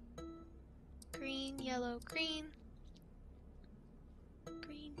 Green, yellow, green.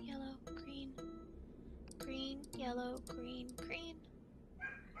 Green, yellow, green. Green, yellow, green, green.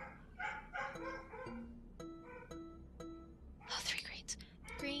 Oh, 3 greens.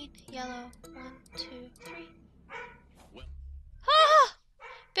 Green, yellow, 1, 2, 3. Well, Ah!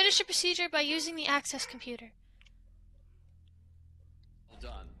 Finish the procedure by using the access computer.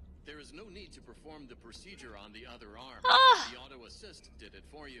 done. There is no need to perform the procedure on the other arm. Ah! The auto assist did it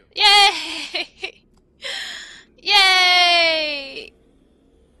for you. Yay! Yay!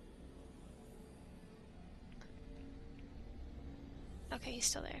 Okay, he's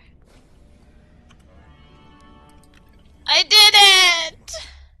still there. I did it!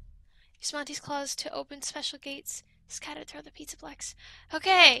 Use Monty's claws to open special gates. Scattered through the pizza plex.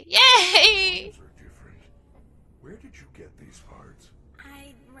 Okay, yay! Arms are different. Where did you get these parts?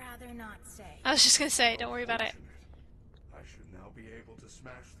 I'd rather not say. I was just gonna say, don't worry about it. Fortunate. I should now be able to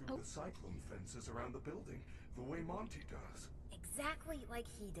smash through the cyclone fences around the building the way Monty does. Exactly like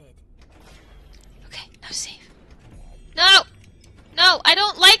he did. Okay, no save. No! No, I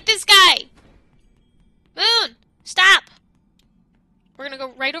don't like this guy! Moon! Stop! We're gonna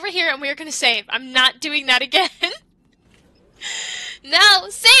go right over here and we're gonna save. I'm not doing that again. No!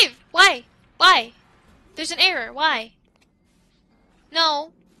 Save! Why? Why? There's an error. Why?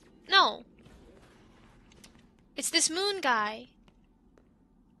 No. No. It's this moon guy.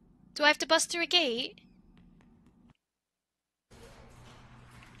 Do I have to bust through a gate?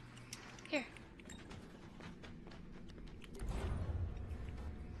 Here.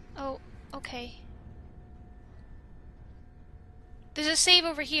 Oh, okay. There's a save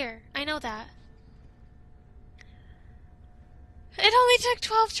over here. I know that. It only took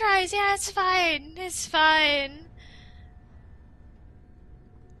 12 tries. Yeah, it's fine. It's fine.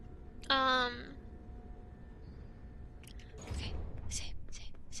 Okay. Save, save,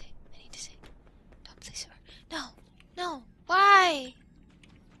 save. I need to save. Don't place it. No. No. Why?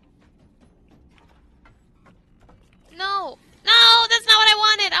 No. No, that's not what I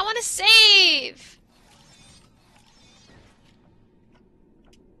wanted. I want to save.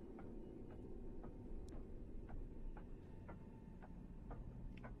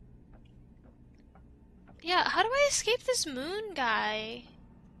 Yeah, how do I escape this moon guy?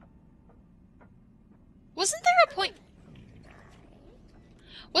 Wasn't there a point...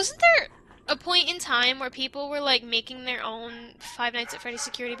 Wasn't there a point in time where people were, like, making their own Five Nights at Freddy's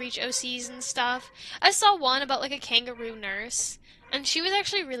Security Breach OCs and stuff? I saw one about, like, a kangaroo nurse, and she was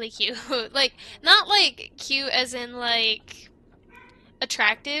actually really cute. Like, not, like, cute as in, like,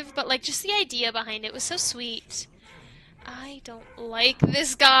 attractive, but, like, just the idea behind it was so sweet. I don't like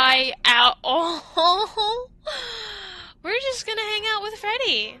this guy at all. We're just gonna hang out with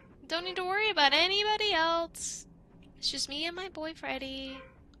Freddy. Don't need to worry about anybody else. It's just me and my boy Freddy.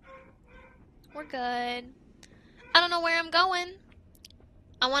 We're good. I don't know where I'm going.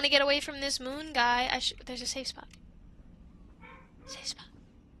 I want to get away from this moon guy. There's a safe spot. Safe spot.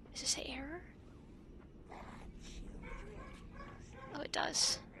 Does it say error? Oh, it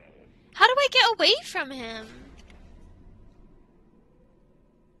does. How do I get away from him?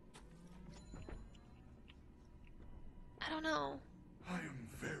 I don't know. I am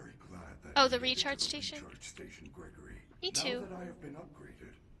very glad that Oh, you the made it to recharge the station? recharge station, Gregory. Me too. Now that I have been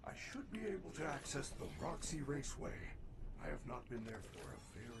upgraded, I should be able to access the Roxy Raceway. I have not been there for a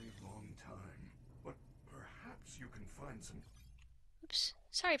very long time, but perhaps you can find some Oops.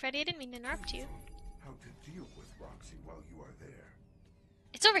 Sorry, Freddy. I didn't mean to interrupt you. how to deal with Roxy while you are there.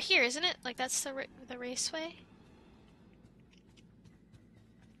 It's over here, isn't it? Like, that's the raceway?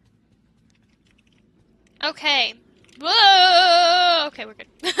 Okay. Whoa! Okay, we're good.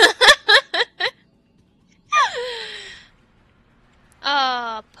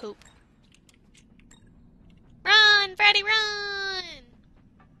 Poop. Run, Freddy, run!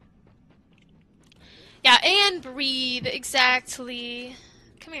 Yeah, and breathe, exactly.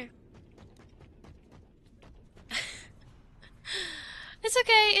 Come here. It's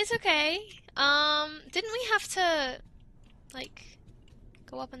okay, it's okay. Didn't we have to, like,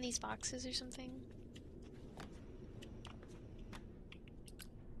 Go up on these boxes or something?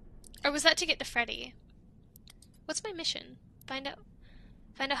 Or was that to get to Freddy? What's my mission? Find out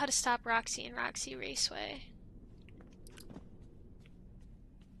how to stop Roxy in Roxy Raceway.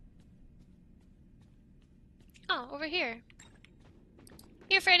 Oh, over here.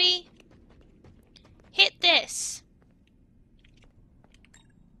 Here, Freddy! Hit this!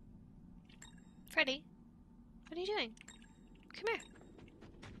 Freddy, what are you doing? Come here.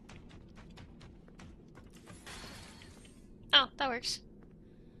 Oh, that works.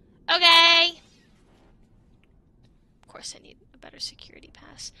 Okay! Of course I need a better security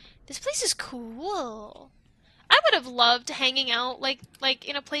pass. This place is cool! I would have loved hanging out like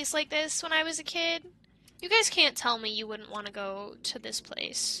in a place like this when I was a kid. You guys can't tell me you wouldn't want to go to this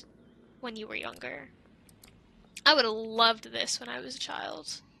place when you were younger. I would have loved this when I was a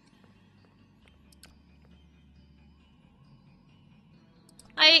child.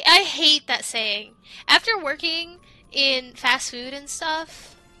 I hate that saying. After working in fast food and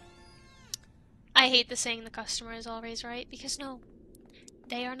stuff, I hate the saying the customer is always right, because no,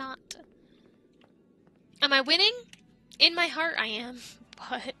 they are not. Am I winning? In my heart I am,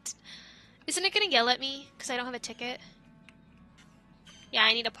 but isn't it gonna yell at me because I don't have a ticket? Yeah,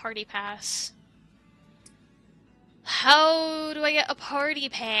 I need a party pass. How do I get a party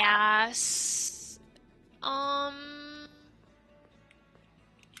pass? Huh.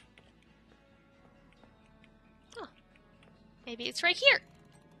 Maybe it's right here.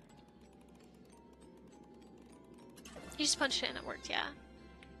 You just punched it and it worked, yeah.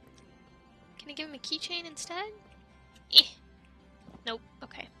 Can I give him a keychain instead? Eh. Nope,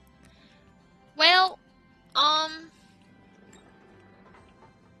 okay. Well,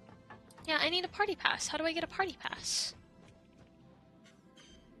 yeah, I need a party pass. How do I get a party pass?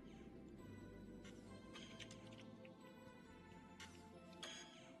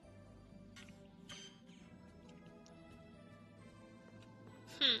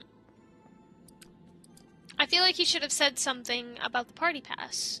 I feel like he should have said something about the party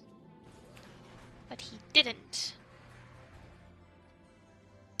pass. But he didn't.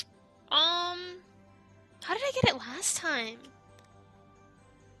 How did I get it last time?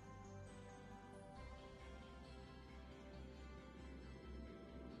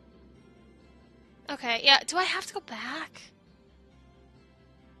 Okay, yeah, do I have to go back?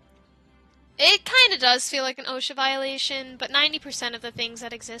 It kind of does feel like an OSHA violation, but 90% of the things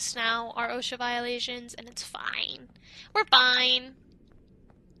that exist now are OSHA violations, and it's fine. We're fine.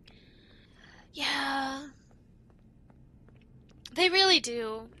 Yeah. They really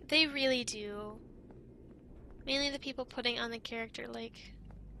do. They really do. Mainly the people putting on the character, like...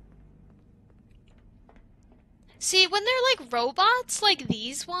 See, when they're like robots, like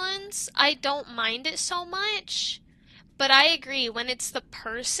these ones, I don't mind it so much. But I agree, when it's the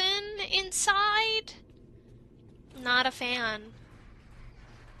person inside, not a fan.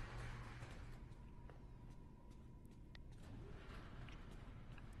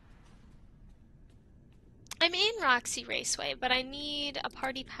 I'm in Roxy Raceway, but I need a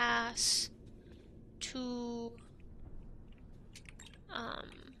party pass to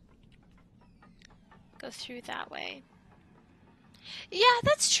go through that way. Yeah,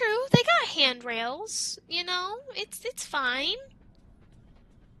 that's true. They got handrails, you know? It's fine.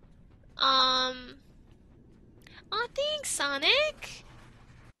 Aw, thanks, Sonic.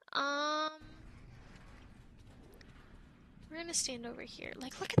 We're gonna stand over here.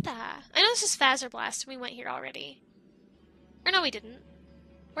 Like, look at that. I know this is Phaser Blast, and we went here already. Or no, we didn't.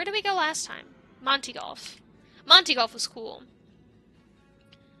 Where did we go last time? Monty Golf. Monty Golf was cool.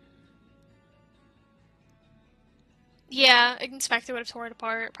 Yeah, Inspector would have torn it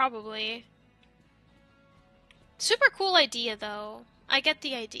apart, probably. Super cool idea, though. I get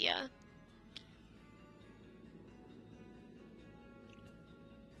the idea.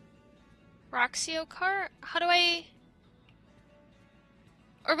 Roxio Kart? How do I...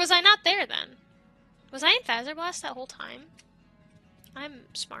 Or was I not there then? Was I in Phaser Blast that whole time? I'm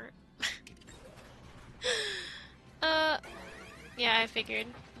smart. Yeah, I figured.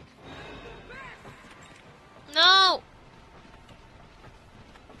 No!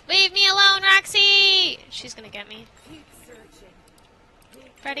 Leave me alone, Roxy! She's gonna get me.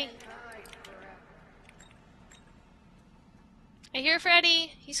 Freddy. I hear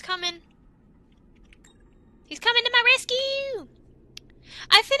Freddy. He's coming. He's coming to my rescue!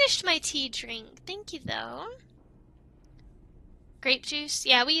 I finished my tea drink. Thank you, though. Grape juice?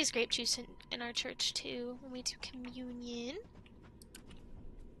 Yeah, we use grape juice in our church, too, when we do communion.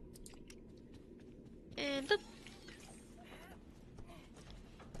 And boop.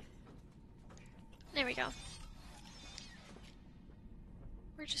 There we go.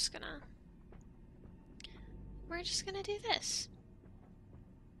 we're just gonna do this.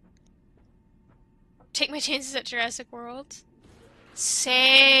 Take my chances at Jurassic World.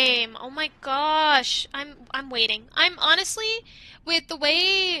 Same. Oh my gosh. I'm waiting. I'm honestly, with the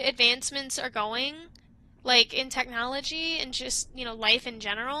way advancements are going, like in technology and just, life in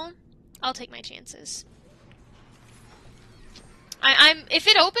general, I'll take my chances. I'm if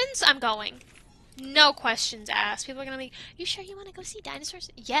it opens, I'm going. No questions asked. People are gonna be, you sure you want to go see dinosaurs?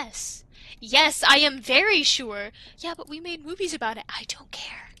 Yes. Yes, I am very sure. Yeah, but we made movies about it. I don't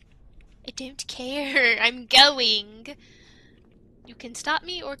care. I don't care. I'm going. You can stop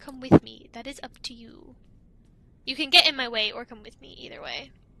me or come with me. That is up to you. You can get in my way or come with me, either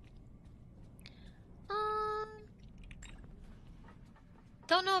way.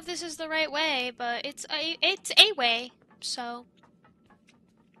 Don't know if this is the right way, but it's a way, so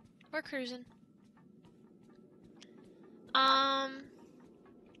we're cruising.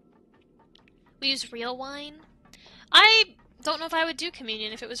 We use real wine. I don't know if I would do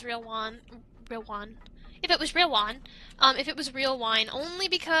communion if it was real wine. Real wine. If it was real wine. If it was real wine, only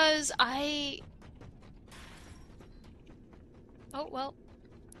because Oh, well.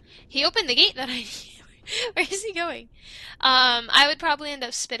 He opened the gate that I... Where is he going? I would probably end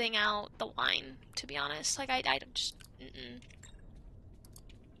up spitting out the wine, to be honest. Like, I just... Mm-mm.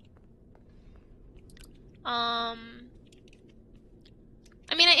 I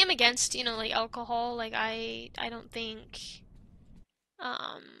mean, I am against, like, alcohol. Like, I don't think...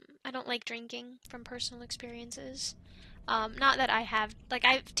 I don't like drinking from personal experiences. Not that I have, like,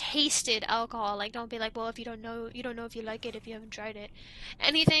 I've tasted alcohol. Like, don't be like, well, if you don't know if you like it if you haven't tried it.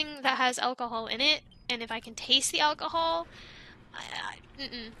 Anything that has alcohol in it, and if I can taste the alcohol,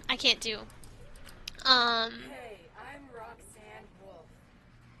 I can't do. Hey, I'm Roxanne Wolf.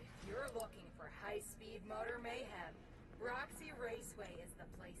 If you're looking for high-speed motor mayhem, Roxy Raceway is the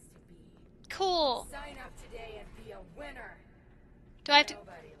place to be. Cool. Sign up today and be a winner. Do I have to?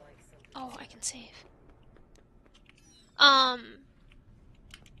 Nobody likes a Oh, I can save.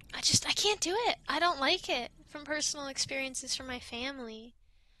 I can't do it. I don't like it from personal experiences from my family.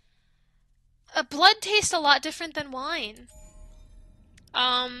 Blood tastes a lot different than wine.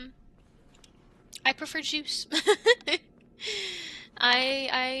 I prefer juice.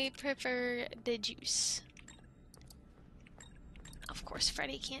 I prefer the juice. Of course,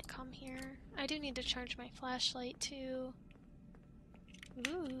 Freddy can't come here. I do need to charge my flashlight too.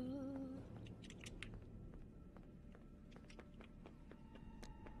 Ooh.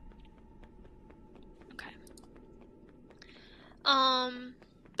 Okay.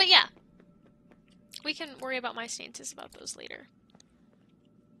 But yeah. We can worry about my stances about those later.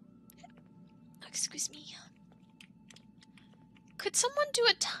 Excuse me. Could someone do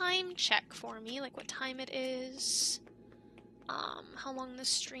a time check for me? Like what time it is? How long the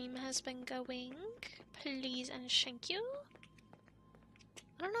stream has been going? Please and thank you.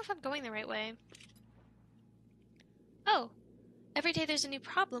 I don't know if I'm going the right way. Oh. Every day there's a new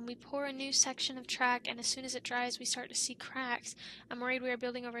problem. We pour a new section of track, and as soon as it dries, we start to see cracks. I'm worried we are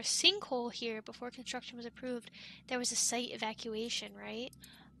building over a sinkhole here. Before construction was approved, there was a site evacuation, right?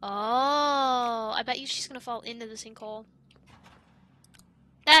 Oh, I bet you she's gonna fall into the sinkhole.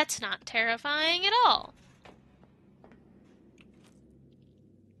 That's not terrifying at all.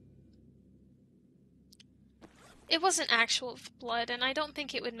 It wasn't actual blood, and I don't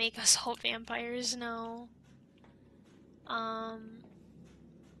think it would make us all vampires, no.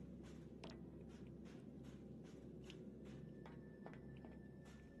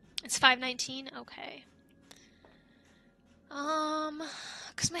 It's 5:19? Okay.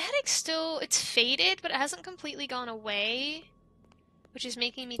 Because my headache's still, it's faded, but it hasn't completely gone away, which is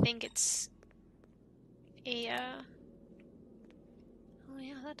making me think it's a, oh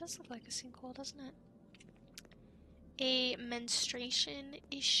yeah, that does look like a sinkhole, doesn't it? A menstruation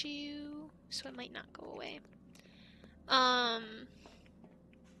issue, so it might not go away.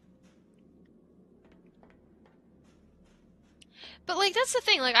 But, like, that's the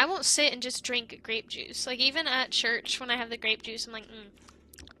thing, like, I won't sit and just drink grape juice. Like, even at church, when I have the grape juice, I'm like,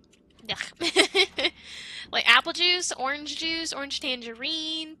 yuck. Like, apple juice, orange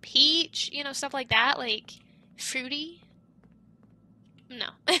tangerine, peach, stuff like that, like, fruity. No.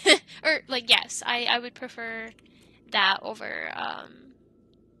 Or, like, yes, I would prefer that over,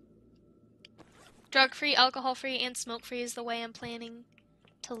 drug-free, alcohol-free, and smoke-free is the way I'm planning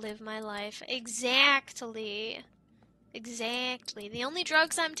to live my life. Exactly. Exactly. The only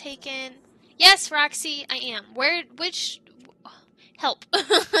drugs I'm taking... Yes, Roxy, I am. Which... Help.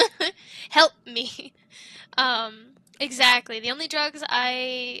 Help me. Exactly. The only drugs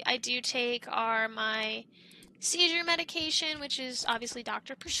I do take are my seizure medication, which is obviously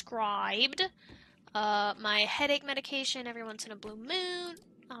doctor prescribed. My headache medication every once in a blue moon.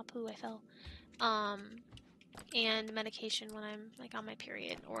 Ah, poo, I fell. And medication when I'm like on my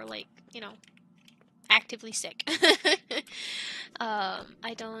period or like, actively sick.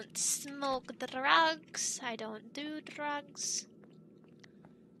 I don't smoke drugs. I don't do drugs.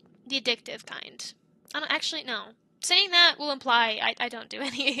 The addictive kind. I don't actually no. Saying that will imply I don't do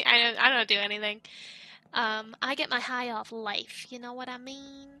any I don't do anything. I get my high off life, you know what I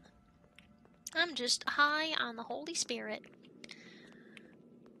mean? I'm just high on the Holy Spirit.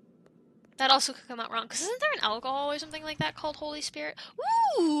 That also could come out wrong, because isn't there an alcohol or something like that called Holy Spirit?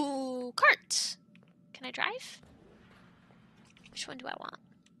 Ooh, cart! Can I drive? Which one do I want?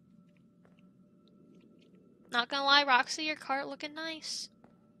 Not gonna lie, Roxy, your cart looking nice.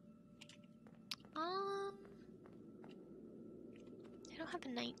 I don't have a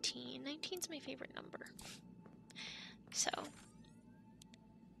 19. 19's my favorite number. So.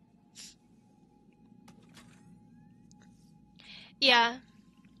 Yeah.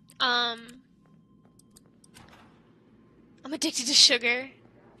 I'm addicted to sugar.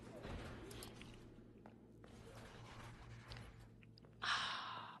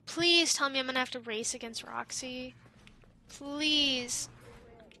 Please tell me I'm gonna have to race against Roxy. Please.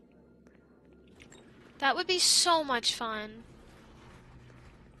 That would be so much fun.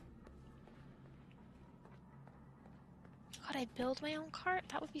 Could I build my own cart?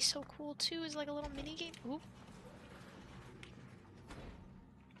 That would be so cool too, as like a little mini game. Ooh.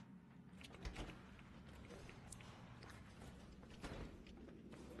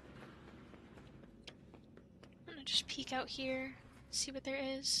 I'm gonna just peek out here, see what there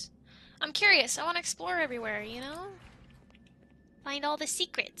is. I'm curious. I want to explore everywhere, you know? Find all the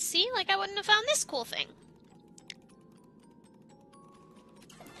secrets. See? Like I wouldn't have found this cool thing.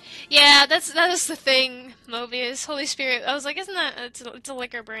 Yeah, that was the thing, Mobius. Holy Spirit. I was like, isn't that it's a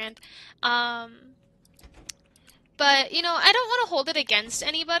liquor brand. Um but, I don't want to hold it against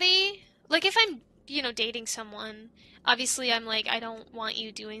anybody. Like if I'm, dating someone, obviously I'm like I don't want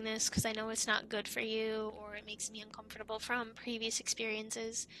you doing this because I know it's not good for you or it makes me uncomfortable from previous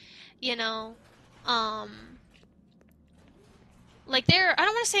experiences, you know. Um like I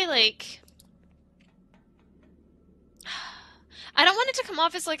don't want to say like I don't want it to come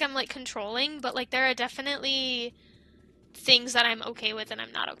off as like I'm like controlling, but like there are definitely things that I'm okay with and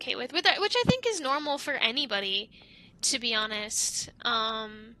I'm not okay with, which I think is normal for anybody, to be honest. I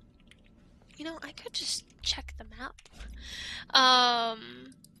could just check the map.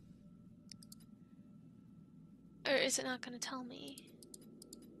 Um, or is it not going to tell me?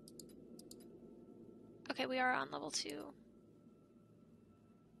 Okay, we are on level 2.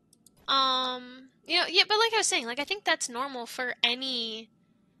 Yeah, but like I was saying, like I think that's normal for any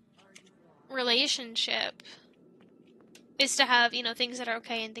relationship is to have, things that are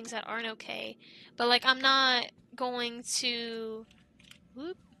okay and things that aren't okay. But like I'm not going to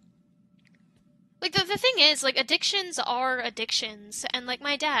whoop. Like the thing is, like addictions are addictions and like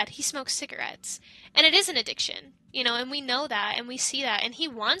my dad, he smokes cigarettes and it is an addiction. And we know that and we see that and he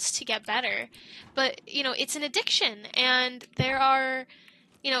wants to get better. But, it's an addiction and there are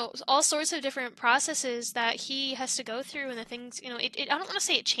all sorts of different processes that he has to go through and the things, I don't want to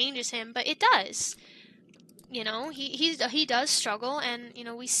say it changes him, but it does. He does struggle and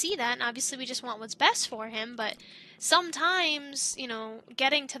we see that and obviously we just want what's best for him, but sometimes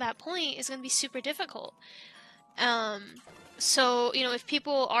getting to that point is going to be super difficult. So if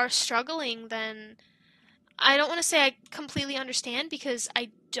people are struggling, then I don't want to say I completely understand because I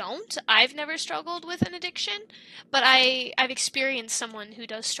don't. I've never struggled with an addiction, but I've experienced someone who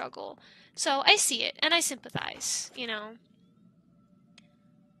does struggle, so I see it and I sympathize.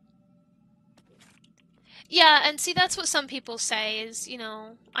 Yeah, and see, that's what some people say is,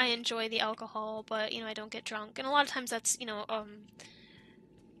 I enjoy the alcohol, but, I don't get drunk. And a lot of times that's, I don't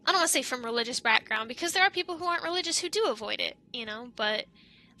want to say from religious background, because there are people who aren't religious who do avoid it, but,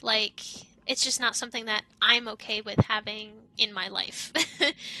 like, it's just not something that I'm okay with having in my life.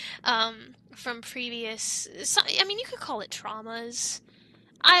 From previous, I mean, you could call it traumas.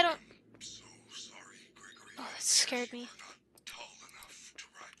 I don't, I'm so sorry, Gregory. oh, that scared me. You're not tall enough to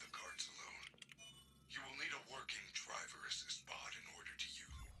ride the carts alone. You will need a working driver assist pod in order to use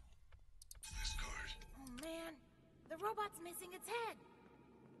this cart. Oh man, the robot's missing its head.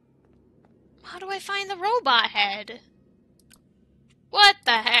 How do I find the robot head? What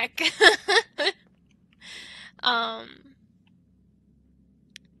the heck? um.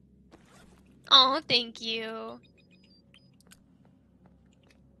 Oh, thank you.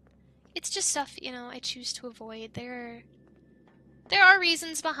 It's just stuff, I choose to avoid. there are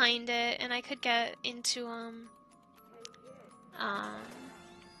reasons behind it, and I could get into and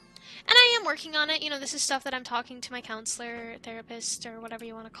I am working on it. You know, this is stuff that I'm talking to my counselor, therapist, or whatever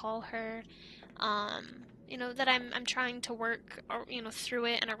you want to call her. You know, that I'm trying to work, or, you know, through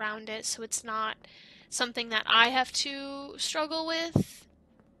it and around it, so it's not something that I have to struggle with.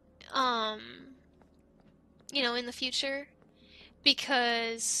 Um, you know, in the future.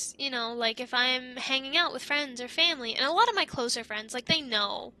 Because, you know, like if I'm hanging out with friends or family, and a lot of my closer friends, like they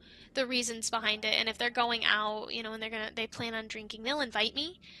know the reasons behind it, and if they're going out, you know, and they plan on drinking, they'll invite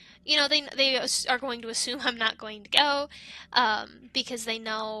me. You know, they are going to assume I'm not going to go, because they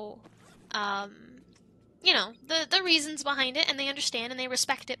know, um, you know, the reasons behind it, and they understand and they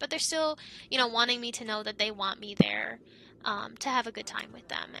respect it, but they're still, you know, wanting me to know that they want me there, to have a good time with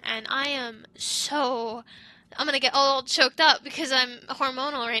them. And I'm gonna get all choked up because I'm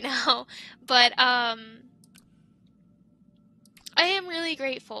hormonal right now, but I am really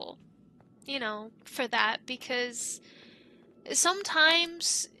grateful, you know, for that, because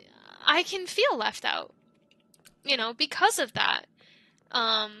sometimes I can feel left out, you know, because of that.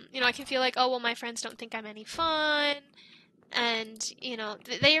 You know, I can feel like, oh, well, my friends don't think I'm any fun, and, you know,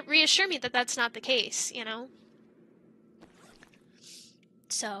 they reassure me that that's not the case, you know?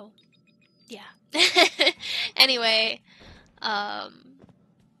 So, yeah. Anyway, um,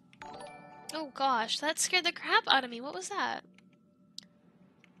 oh gosh, that scared the crap out of me. What was that?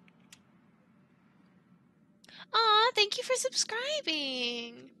 Aw, thank you for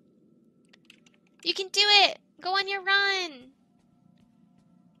subscribing. You can do it. Go on your run.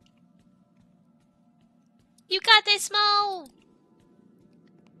 You got this, Mo.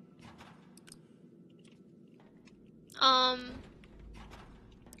 Um,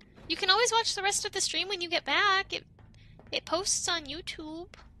 you can always watch the rest of the stream when you get back. It posts on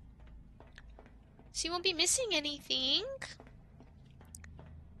YouTube, so you won't be missing anything.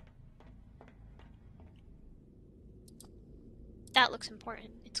 That looks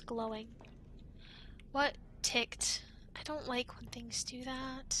important. It's glowing. What ticked? I don't like when things do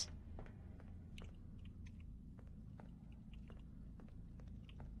that.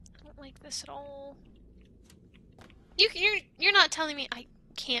 I don't like this at all. You're not telling me I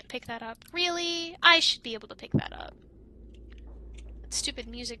can't pick that up. Really? I should be able to pick that up. That stupid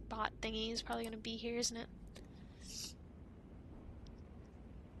music bot thingy is probably gonna be here, isn't it?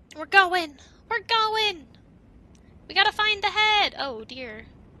 We're going! We're going! We gotta find the head! Oh dear.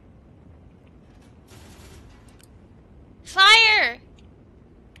 Fire!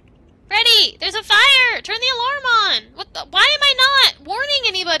 Freddy! There's a fire! Turn the alarm on! What the? Why am I not warning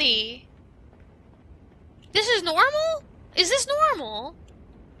anybody? This is normal? Is this normal?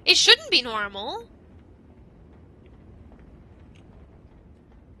 It shouldn't be normal.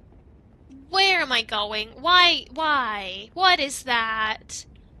 Where am I going? Why? Why? What is that?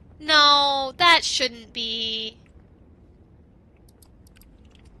 No, that shouldn't be.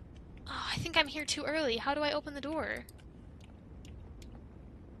 Oh, I think I'm here too early. How do I open the door?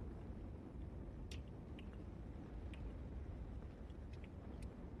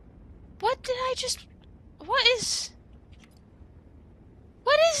 What did I just... What is...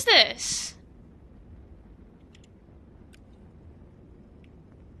 What is this?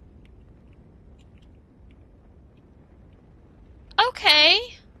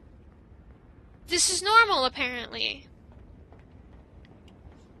 Okay. This is normal, apparently.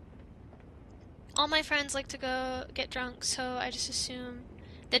 All my friends like to go get drunk, so I just assume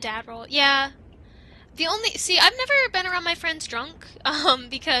the dad role. Yeah. See, I've never been around my friends drunk,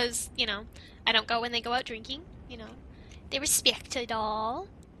 because, you know, I don't go when they go out drinking, you know. They respect it all.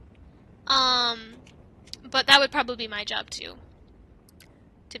 But that would probably be my job too,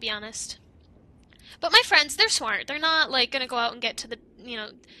 to be honest. But my friends, they're smart. They're not, like, gonna go out and get to the, you know,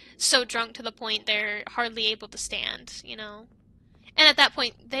 so drunk to the point they're hardly able to stand, you know. And at that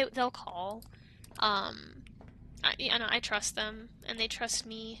point, they'll call. You know, I trust them, and they trust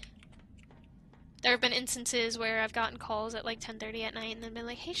me. There have been instances where I've gotten calls at like 10:30 at night and then been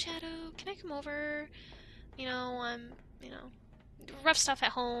like, "Hey Shadow, can I come over? You know, you know, rough stuff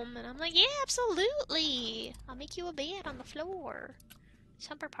at home." And I'm like, "Yeah, absolutely. I'll make you a bed on the floor.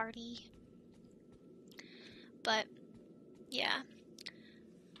 Supper party." But yeah.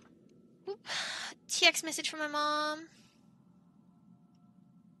 Oop. Text message from my mom.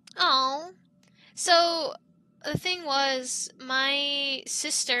 Oh. So the thing was, my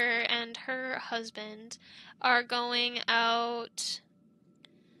sister and her husband are going out.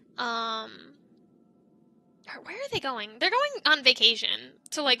 Where are they going? They're going on vacation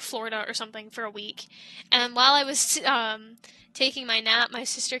to like Florida or something for a week. And while I was taking my nap, my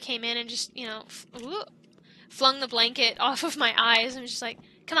sister came in and just, you know, flung the blanket off of my eyes and was just like,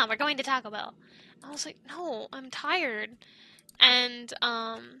 come on, we're going to Taco Bell. I was like, no, I'm tired. And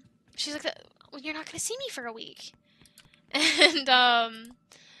she's like, well, you're not going to see me for a week. And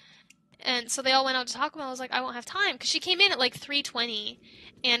and so they all went out to Taco Bell. I was like, I won't have time because she came in at like 3:20,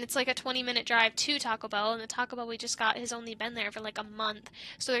 and it's like a 20-minute drive to Taco Bell. And the Taco Bell we just got has only been there for like a month,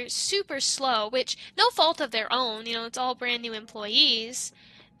 so they're super slow. Which no fault of their own, you know, it's all brand new employees.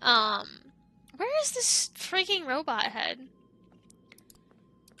 Um, where is this freaking robot head?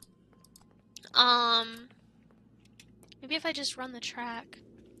 Maybe if I just run the track.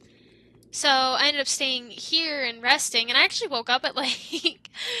 So I ended up staying here and resting, and I actually woke up at like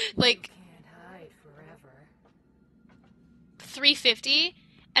Can't hide forever. 3:50,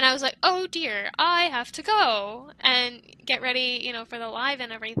 and I was like, oh dear, I have to go and get ready, you know, for the live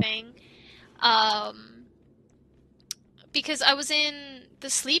and everything. Um, because I was in the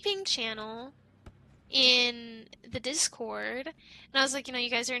sleeping channel in the Discord, and I was like, you know, you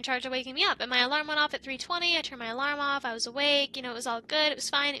guys are in charge of waking me up. And my alarm went off at 3:20. I turned my alarm off. I was awake. You know, it was all good. It was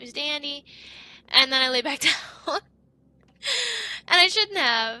fine. It was dandy. And then I lay back down. And I shouldn't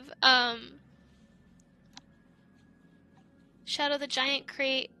have. Shadow the giant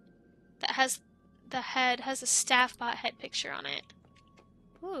crate that has the head has a staff bot head picture on it.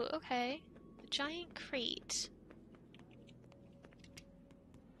 Ooh, okay. The giant crate.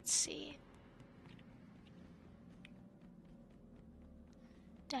 Let's see.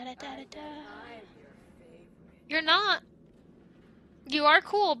 Da da da da da. I'm your favorite. You're not. You are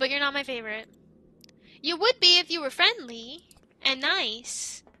cool, but you're not my favorite. You would be if you were friendly and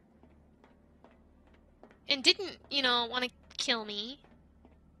nice. And didn't, you know, want to kill me.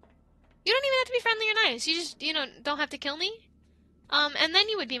 You don't even have to be friendly or nice. You just, you know, don't have to kill me. And then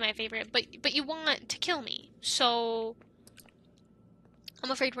you would be my favorite, but you want to kill me. So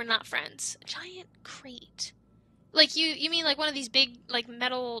I'm afraid we're not friends. A giant crate. Like you mean like one of these big like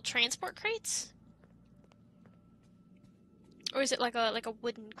metal transport crates? Or is it like a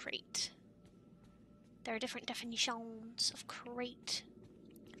wooden crate? There are different definitions of crate.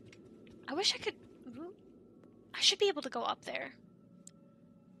 I wish I could. I should be able to go up there.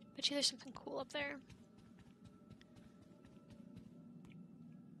 Bet you there's something cool up there.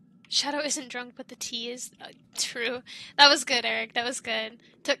 Shadow isn't drunk, but the tea is true. That was good, Eric. That was good.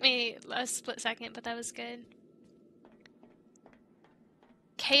 Took me a split second, but that was good.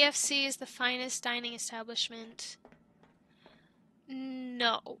 KFC is the finest dining establishment.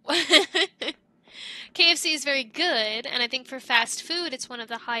 No. KFC is very good, and I think for fast food, it's one of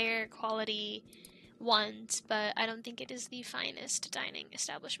the higher quality ones, but I don't think it is the finest dining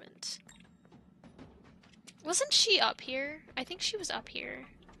establishment. Wasn't she up here? I think she was up here.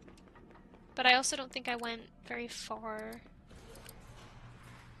 But I also don't think I went very far.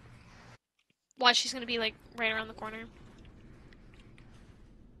 Watch, she's gonna be like right around the corner.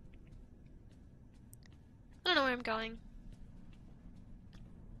 I don't know where I'm going.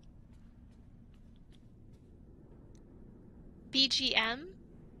 BGM?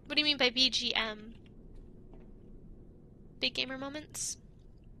 What do you mean by BGM? Big gamer moments?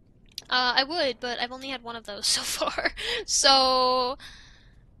 I would, but I've only had one of those so far. So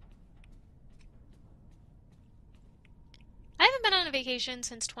I haven't been on a vacation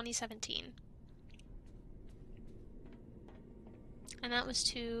since 2017. And that was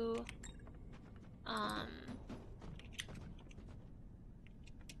to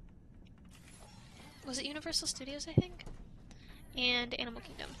was it Universal Studios, I think? And Animal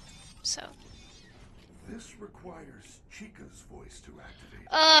Kingdom. So This requires Chica's voice to activate.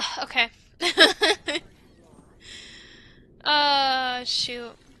 okay.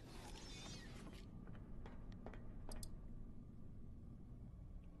 Shoot.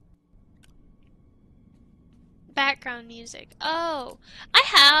 Background music. Oh, I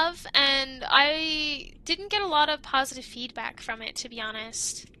have, and I didn't get a lot of positive feedback from it, to be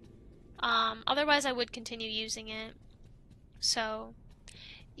honest. Otherwise I would continue using it. So,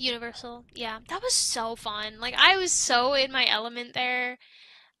 Universal, yeah, that was so fun. Like, I was so in my element there.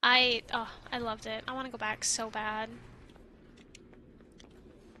 I loved it. I want to go back so bad.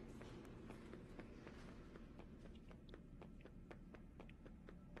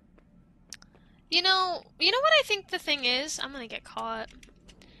 You know what I think the thing is? I'm gonna get caught.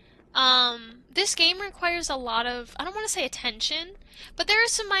 This game requires a lot of, I don't want to say attention, but there are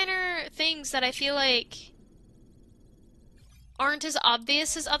some minor things that I feel like aren't as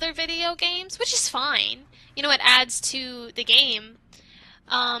obvious as other video games, which is fine. You know, it adds to the game.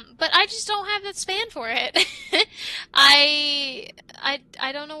 But I just don't have the span for it. I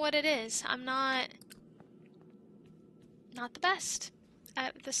don't know what it is. I'm not the best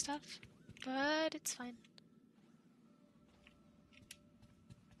at this stuff, but it's fine.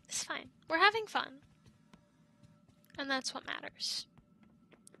 It's fine. We're having fun. And that's what matters.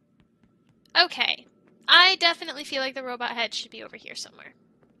 Okay. I definitely feel like the robot head should be over here somewhere.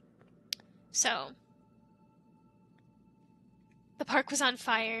 So. The park was on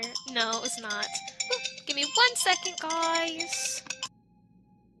fire. No, it was not. Ooh, give me 1 second, guys.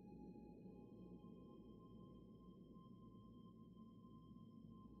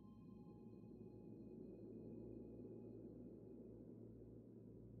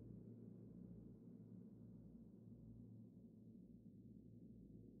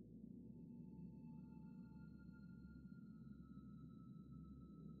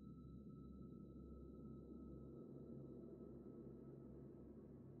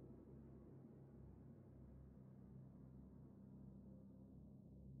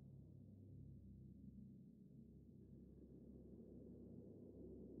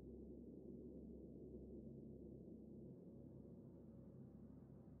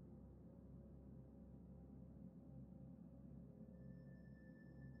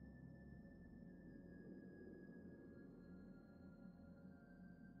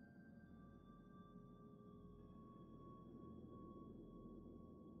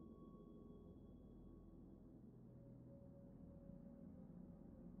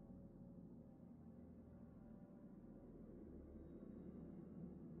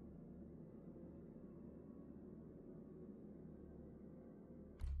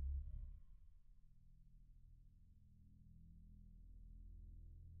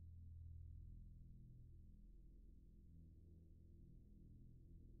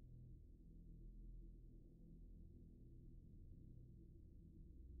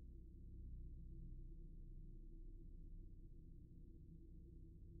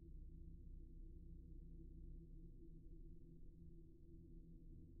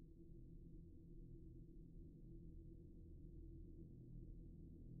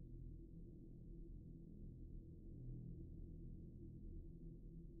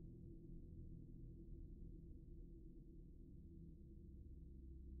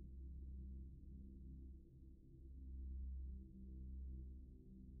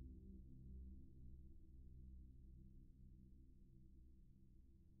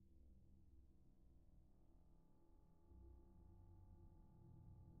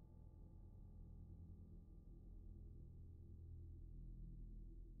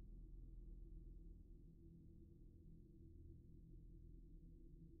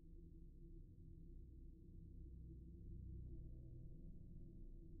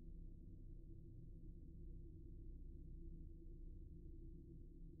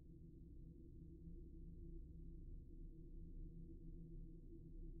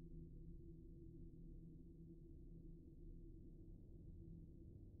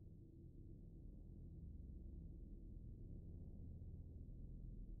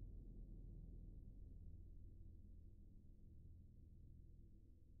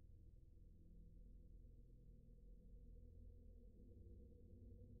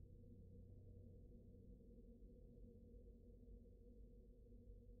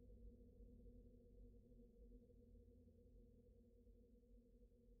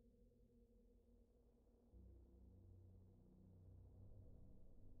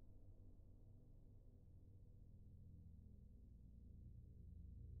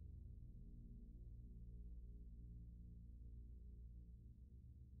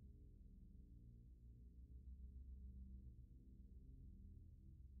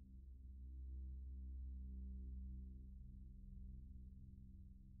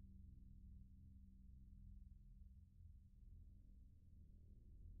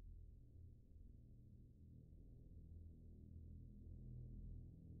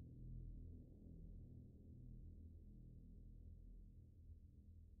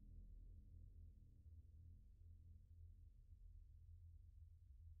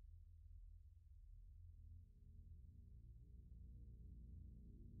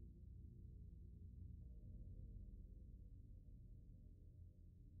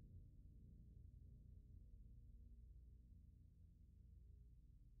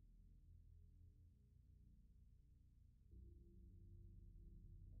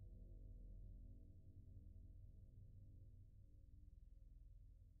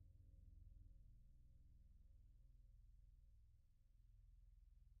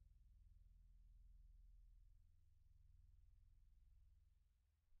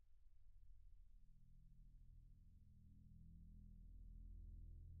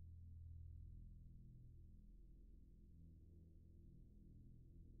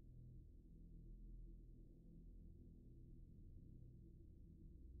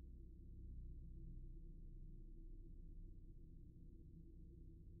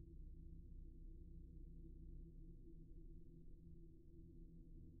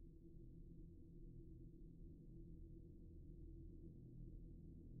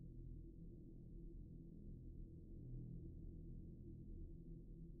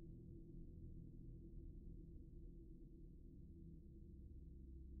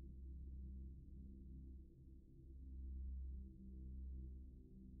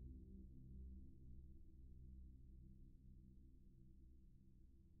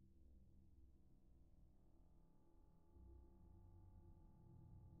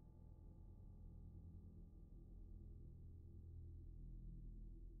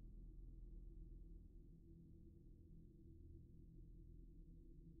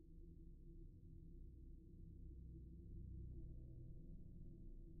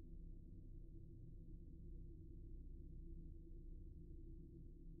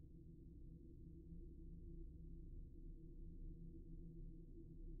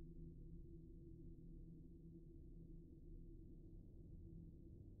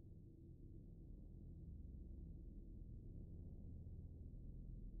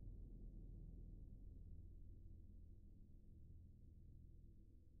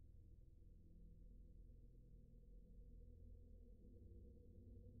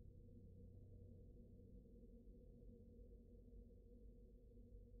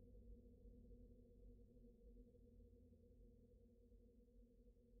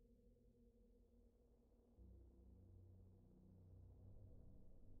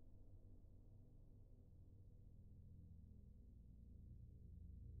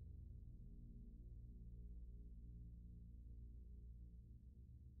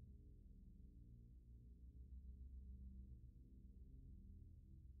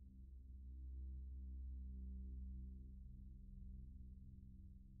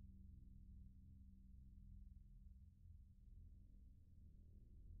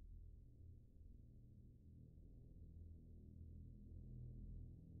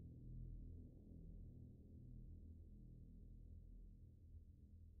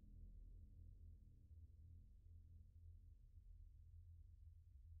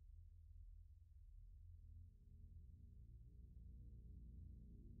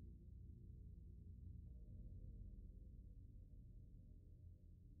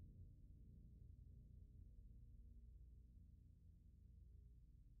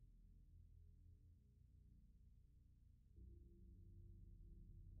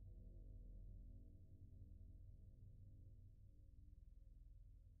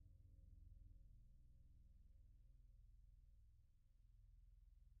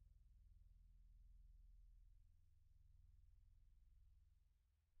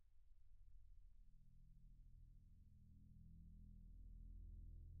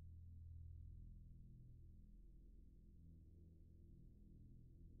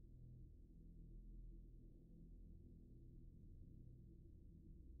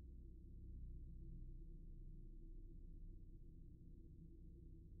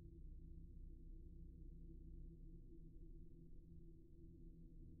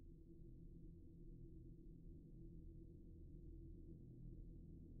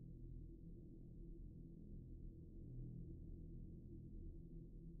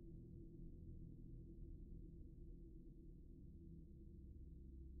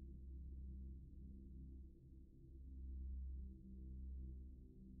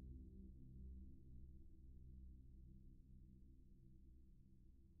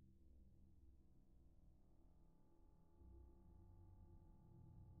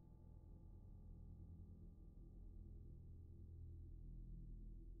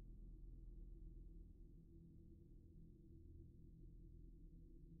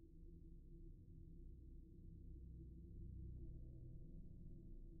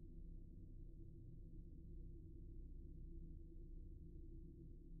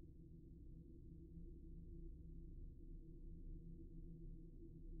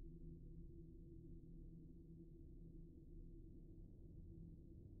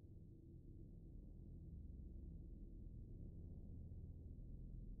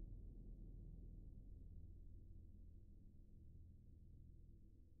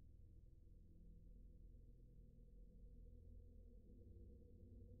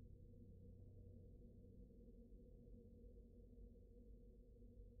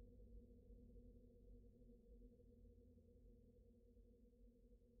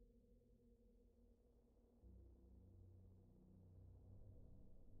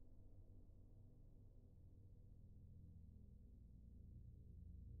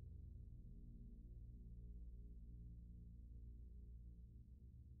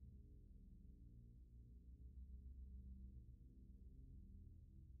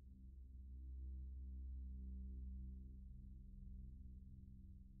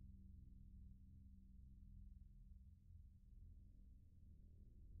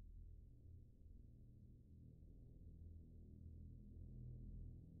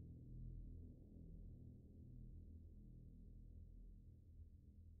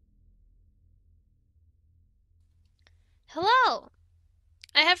 Hello!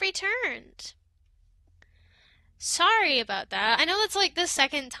 I have returned. Sorry about that. I know that's like the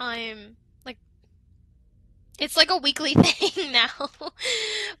second time. Like, it's like a weekly thing now.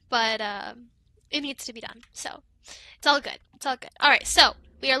 But, it needs to be done. So, it's all good. It's all good. Alright, so,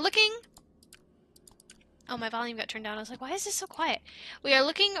 we are looking. Oh, my volume got turned down. I was like, why is this so quiet? We are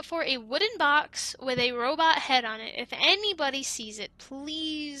looking for a wooden box with a robot head on it. If anybody sees it,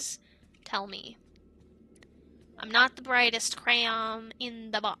 please tell me. I'm not the brightest crayon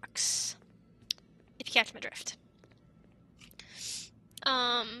in the box. If you catch my drift.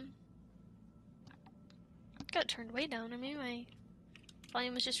 Got turned way down, or maybe my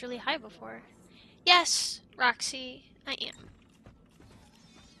volume was just really high before. Yes, Roxy, I am.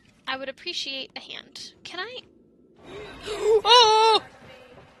 I would appreciate a hand. Can I? Oh!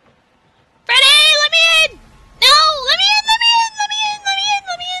 Freddy, let me in! No, let me in, let me in, let me in, let me in,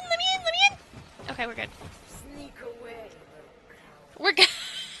 let me in, let me in, let me in. Okay, we're good. Sneak away. We're good.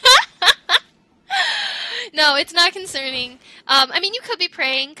 No, it's not concerning. I mean, you could be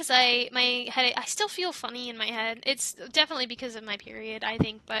praying because my head, I still feel funny in my head. It's definitely because of my period, I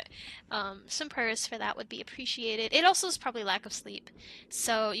think, but some prayers for that would be appreciated. It also is probably lack of sleep,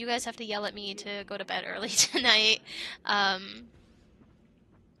 so you guys have to yell at me to go to bed early tonight. Um,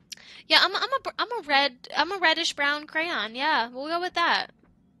 yeah, I'm a reddish brown crayon. Yeah, we'll go with that.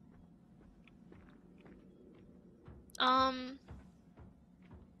 Um,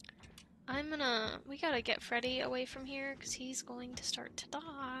 we gotta get Freddy away from here because he's going to start to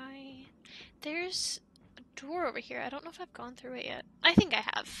die. There's a door over here. I don't know if I've gone through it yet. I think I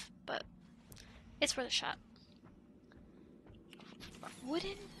have, but it's worth a shot.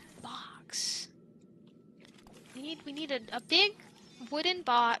 Wooden box. We need a big wooden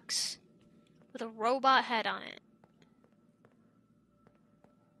box with a robot head on it.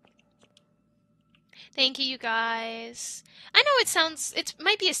 Thank you, you guys. I know it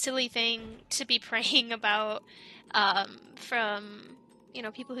might be a silly thing to be praying about, from,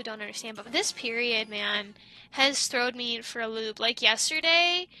 people who don't understand, but this period, man, has thrown me for a loop. Like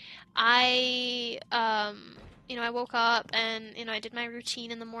yesterday, I woke up and, I did my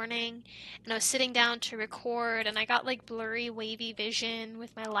routine in the morning, and I was sitting down to record, and I got like blurry, wavy vision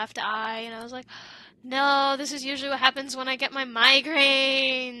with my left eye, and I was like, no, this is usually what happens when I get my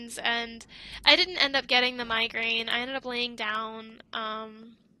migraines. And I didn't end up getting the migraine. I ended up laying down,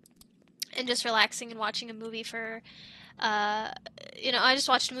 and just relaxing and watching a movie for, I just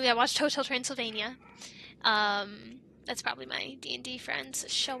watched a movie. I watched Hotel Transylvania. That's probably my D&D friends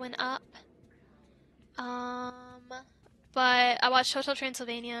showing up. But I watched Hotel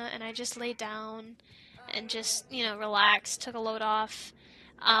Transylvania and I just laid down and just, relaxed, took a load off.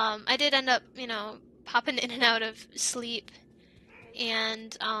 I did end up, popping in and out of sleep,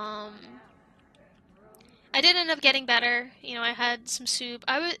 and I did end up getting better. I had some soup.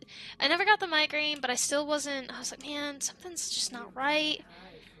 I never got the migraine, but I still wasn't. I was like, man, something's just not right.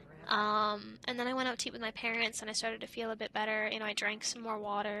 And then I went out to eat with my parents, and I started to feel a bit better. I drank some more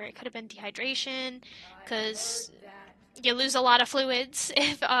water. It could have been dehydration, because you lose a lot of fluids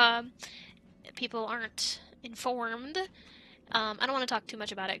if people aren't informed. I don't want to talk too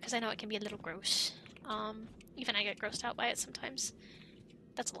much about it because I know it can be a little gross. Even I get grossed out by it sometimes.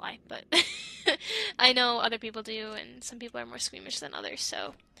 That's a lie, but I know other people do, and some people are more squeamish than others,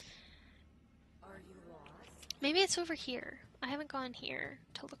 so. Maybe it's over here. I haven't gone here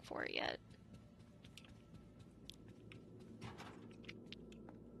to look for it yet.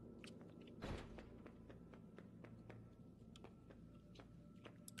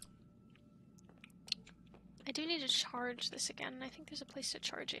 I do need to charge this again, and I think there's a place to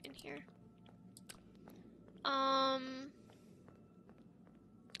charge it in here.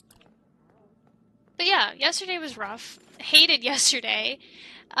 But yeah, yesterday was rough. Hated yesterday.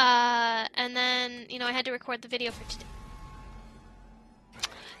 And then, I had to record the video for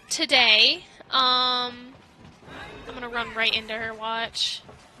today. I'm gonna run right into her, watch.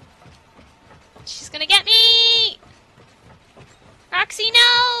 She's gonna get me! Roxy,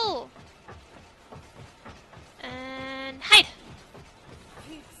 no! And hide!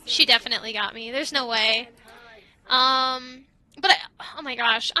 She definitely got me. There's no way. Oh my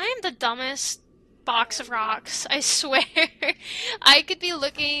gosh, I am the dumbest box of rocks. I swear. I could be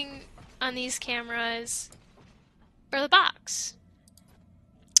looking on these cameras for the box.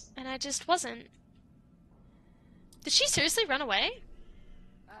 And I just wasn't. Did she seriously run away?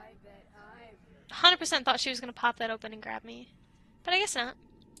 100% thought she was gonna pop that open and grab me. But I guess not.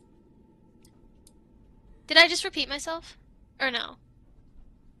 Did I just repeat myself? Or no?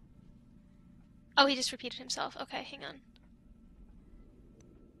 Oh, he just repeated himself. Okay, hang on.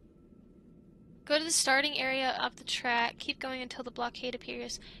 Go to the starting area of the track. Keep going until the blockade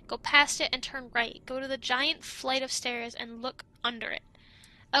appears. Go past it and turn right. Go to the giant flight of stairs and look under it.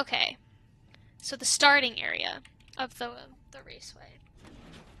 Okay. So the starting area of the raceway.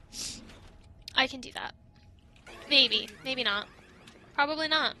 I can do that. Maybe. Maybe not. Probably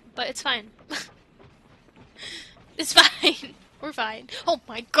not, but it's fine. It's fine. We're fine. Oh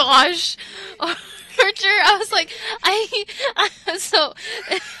my gosh! Archer, I was like, so...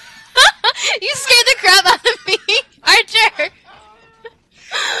 You scared the crap out of me! Archer!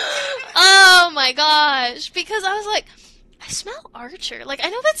 Oh my gosh. Because I was like, I smell Archer. Like, I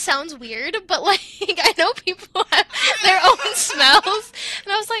know that sounds weird, but like, I know people have their own smells.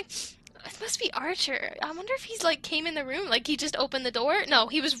 And I was like, it must be Archer. I wonder if he's like came in the room, like he just opened the door. No,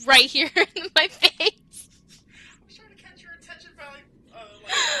 he was right here in my face. I was trying to catch your attention by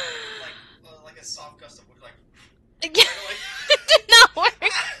like a soft gust of wind, like. It did not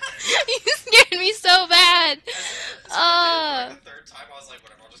work. You scared me so bad. The third time, I was like,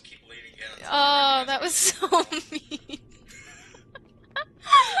 whatever, I'll just keep leaning in. Oh, that was so mean.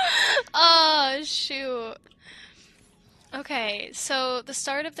 Oh, shoot. Okay, so the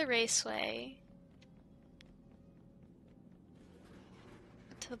start of the raceway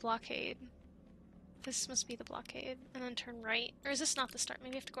to the blockade. This must be the blockade. And then turn right. Or is this not the start?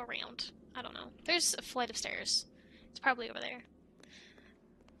 Maybe I have to go around. I don't know. There's a flight of stairs. It's probably over there.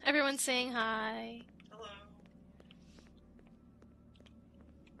 Everyone's saying hi. Hello.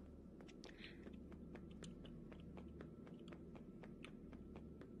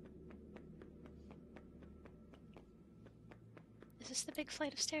 Is this the big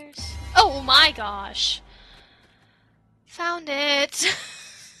flight of stairs? Oh my gosh! Found it!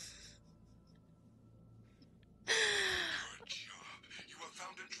 Good job. You have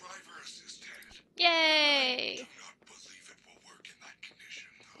found a driver assistant. Yay! I do not believe it will work in that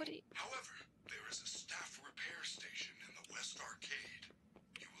condition, though. What do you... However, there is a staff repair station in the West Arcade.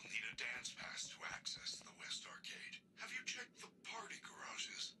 You will need a dance pass to access the West Arcade. Have you checked the party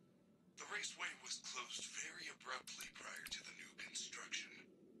garages? The raceway was closed very abruptly prior to the new construction.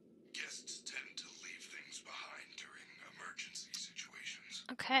 Guests tend to leave things behind during emergency situations.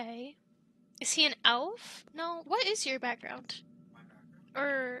 Okay. Is he an elf? No. What is your background? My background.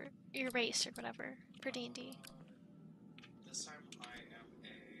 Or your race or whatever for D&D? This time I am a.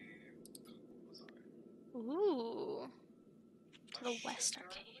 What was I? Ooh. To the A West shifter, I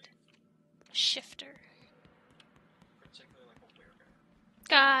Arcade. believe? Shifter. Particularly like a werebear.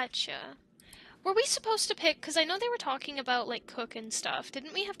 Gotcha. Were we supposed to pick? Because I know they were talking about like cook and stuff.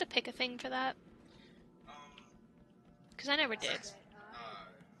 Didn't we have to pick a thing for that? Because I never did. Since,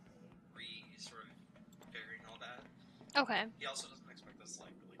 sort of figuring all that. Okay. He also doesn't expect us to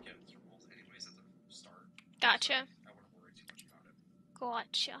like really get through roles anyways at the start. Gotcha. So I wouldn't worry too much about it.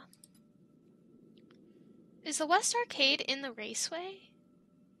 Gotcha. Is the West Arcade in the raceway?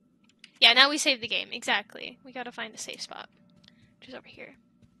 Yeah, now we save the game. Exactly. We gotta find a safe spot. Which is over here.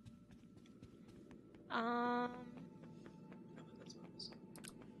 I think that's what it is.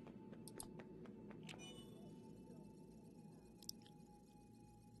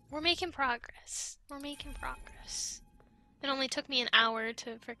 We're making progress. We're making progress. It only took me an hour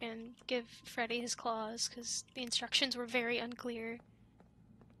to frickin' give Freddy his claws because the instructions were very unclear.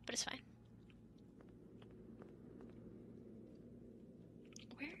 But it's fine.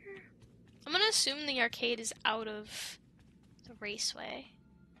 Where? I'm gonna assume the arcade is out of the raceway.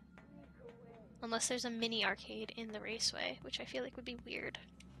 Unless there's a mini arcade in the raceway, which I feel like would be weird.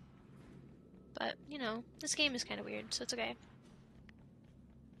 But, you know, this game is kind of weird, so it's okay.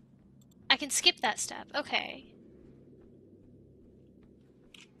 I can skip that step. Okay.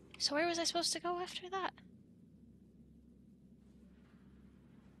 So where was I supposed to go after that?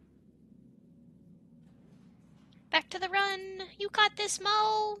 Back to the run! You got this,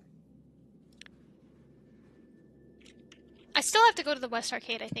 Mo! I still have to go to the West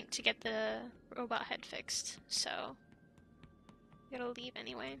Arcade, I think, to get the robot head fixed. So, I gotta leave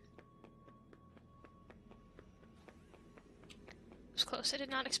anyway. It was close. I did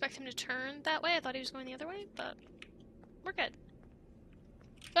not expect him to turn that way. I thought he was going the other way, but we're good.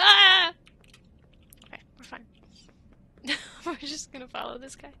 Ah! Okay, we're fine. We're just gonna follow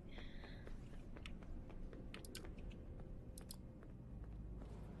this guy.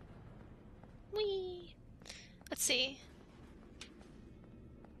 Whee! Let's see.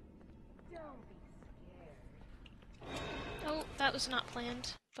 Oh, that was not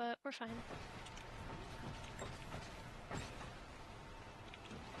planned, but we're fine.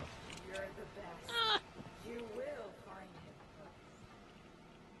 You're the best. Ah! You will find him.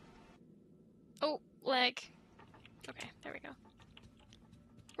 Oh, leg. Okay, there we go.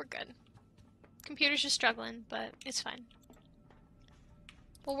 We're good. Computer's just struggling, but it's fine.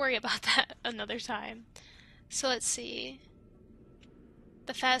 We'll worry about that another time. So let's see.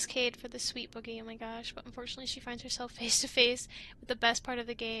 The Fazcade for the Sweet Boogie, oh my gosh. But unfortunately she finds herself face to face with the best part of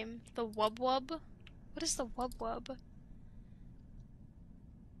the game. The Wub Wub? What is the Wub Wub?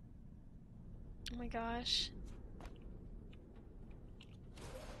 Oh my gosh.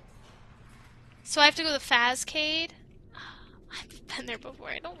 So I have to go to the Fazcade? I've been there before.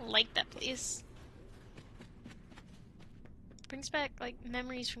 I don't like that place. Brings back, like,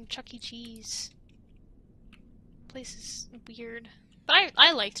 memories from Chuck E. Cheese. Place is weird. But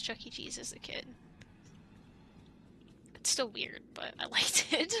I liked Chuck E. Cheese as a kid. It's still weird, but I liked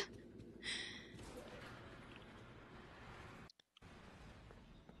it.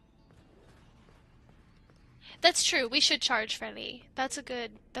 That's true. We should charge Freddy. That's a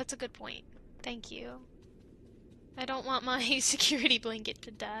good point. Thank you. I don't want my security blanket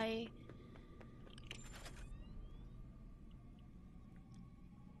to die.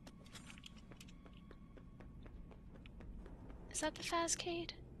 Is that the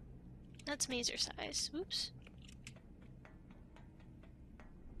Fazcade? That's Mazer size. Oops.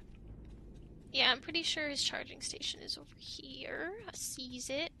 Yeah, I'm pretty sure his charging station is over here. I sees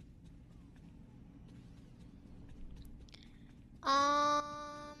it.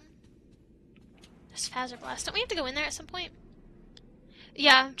 This Fazer Blast. Don't we have to go in there at some point?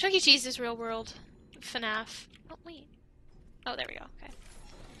 Yeah, Chuck E. Cheese is real world. FNAF. Oh, wait. Oh, there we go. Okay.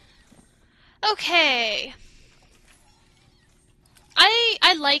 Okay.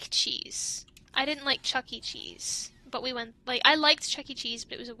 I like cheese. I didn't like Chuck E. Cheese. But we went, like, I liked Chuck E. Cheese,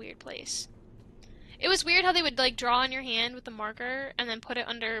 but it was a weird place. It was weird how they would, like, draw on your hand with the marker and then put it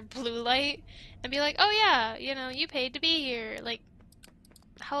under blue light and be like, oh yeah, you know, you paid to be here. Like,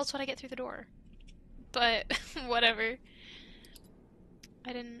 how else would I get through the door? But, whatever.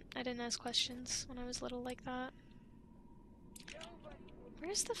 I didn't ask questions when I was little like that.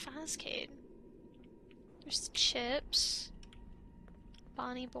 Where's the Fazcade? There's the chips.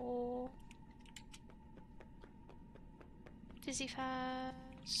 Bonnie Bowl. Fizzy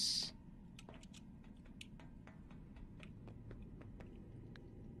Faz.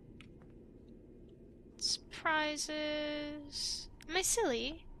 Surprises. Am I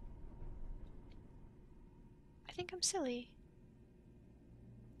silly? I think I'm silly.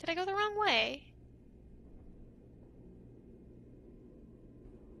 Did I go the wrong way?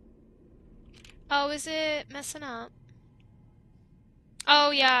 Oh, is it messing up?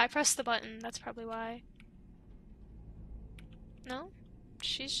 Oh yeah, I pressed the button. That's probably why. No?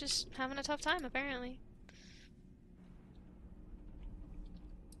 She's just having a tough time, apparently.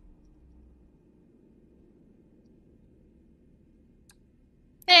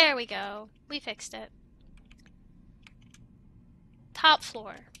 There we go. We fixed it. Top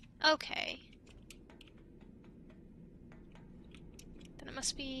floor. Okay. Then it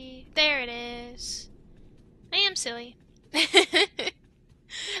must be... There it is. I am silly.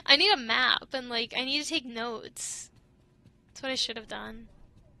 I need a map, and, like, I need to take notes. That's what I should have done.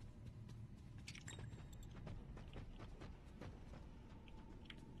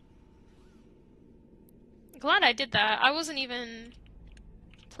 Glad I did that. I wasn't even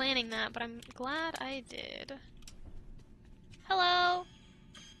planning that, but I'm glad I did. Hello!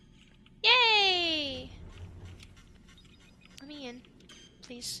 Yay! Let me in,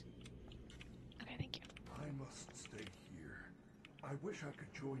 please. Okay, thank you. I must stay here. I wish I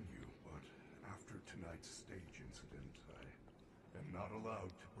could join you, but after tonight's stage incident, I am not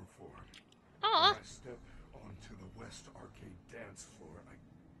allowed to perform. Aw! When I step onto the West Arcade dance floor, I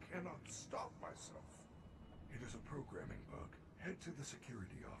cannot stop myself. It is a programming bug. Head to the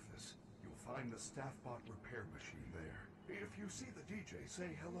security office. You'll find the StaffBot repair machine there. If you see the DJ,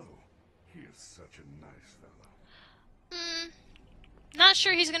 say hello. He is such a nice fellow. Not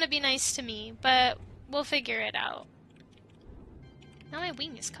sure he's gonna be nice to me, but we'll figure it out. Now my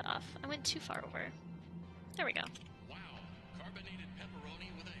wing is cut off. I went too far over. There we go. Wow, carbonated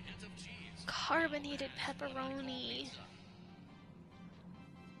pepperoni with a hint of cheese. Carbonated pepperoni.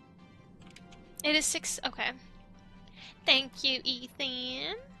 It is 6. Okay. Thank you,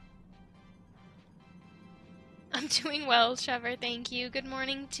 Ethan. I'm doing well, Trevor. Thank you. Good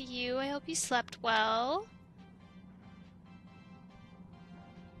morning to you. I hope you slept well.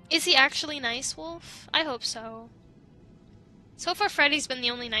 Is he actually nice, Wolf? I hope so. So far, Freddy's been the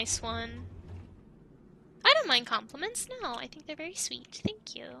only nice one. I don't mind compliments. No, I think they're very sweet.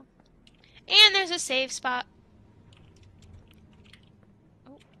 Thank you. And there's a save spot.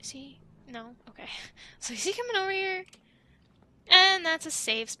 Oh, is he? No. Okay. So is he coming over here? And that's a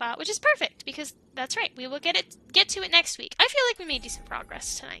save spot, which is perfect, because that's right. We will get to it next week. I feel like we made decent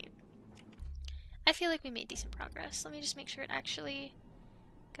progress tonight. I feel like we made decent progress. Let me just make sure it actually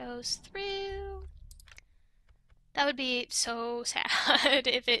goes through. That would be so sad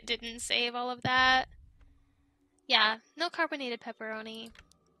if it didn't save all of that. Yeah, no carbonated pepperoni.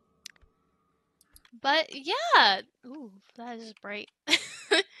 But yeah, ooh, that is bright.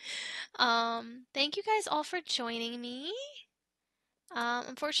 Thank you guys all for joining me.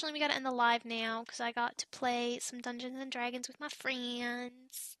 Unfortunately, we gotta end the live now because I got to play some Dungeons and Dragons with my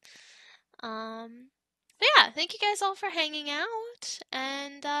friends. Um, but yeah, thank you guys all for hanging out,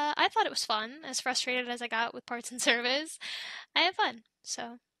 and I thought it was fun. As frustrated as I got with parts and service, I had fun.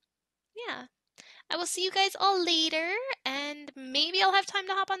 So yeah, I will see you guys all later, and maybe I'll have time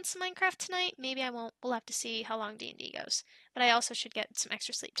to hop on some Minecraft tonight. Maybe I won't. We'll have to see how long D&D goes. But I also should get some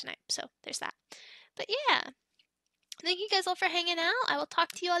extra sleep tonight, so there's that. But yeah, thank you guys all for hanging out. I will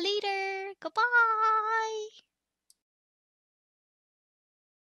talk to you all later. Goodbye.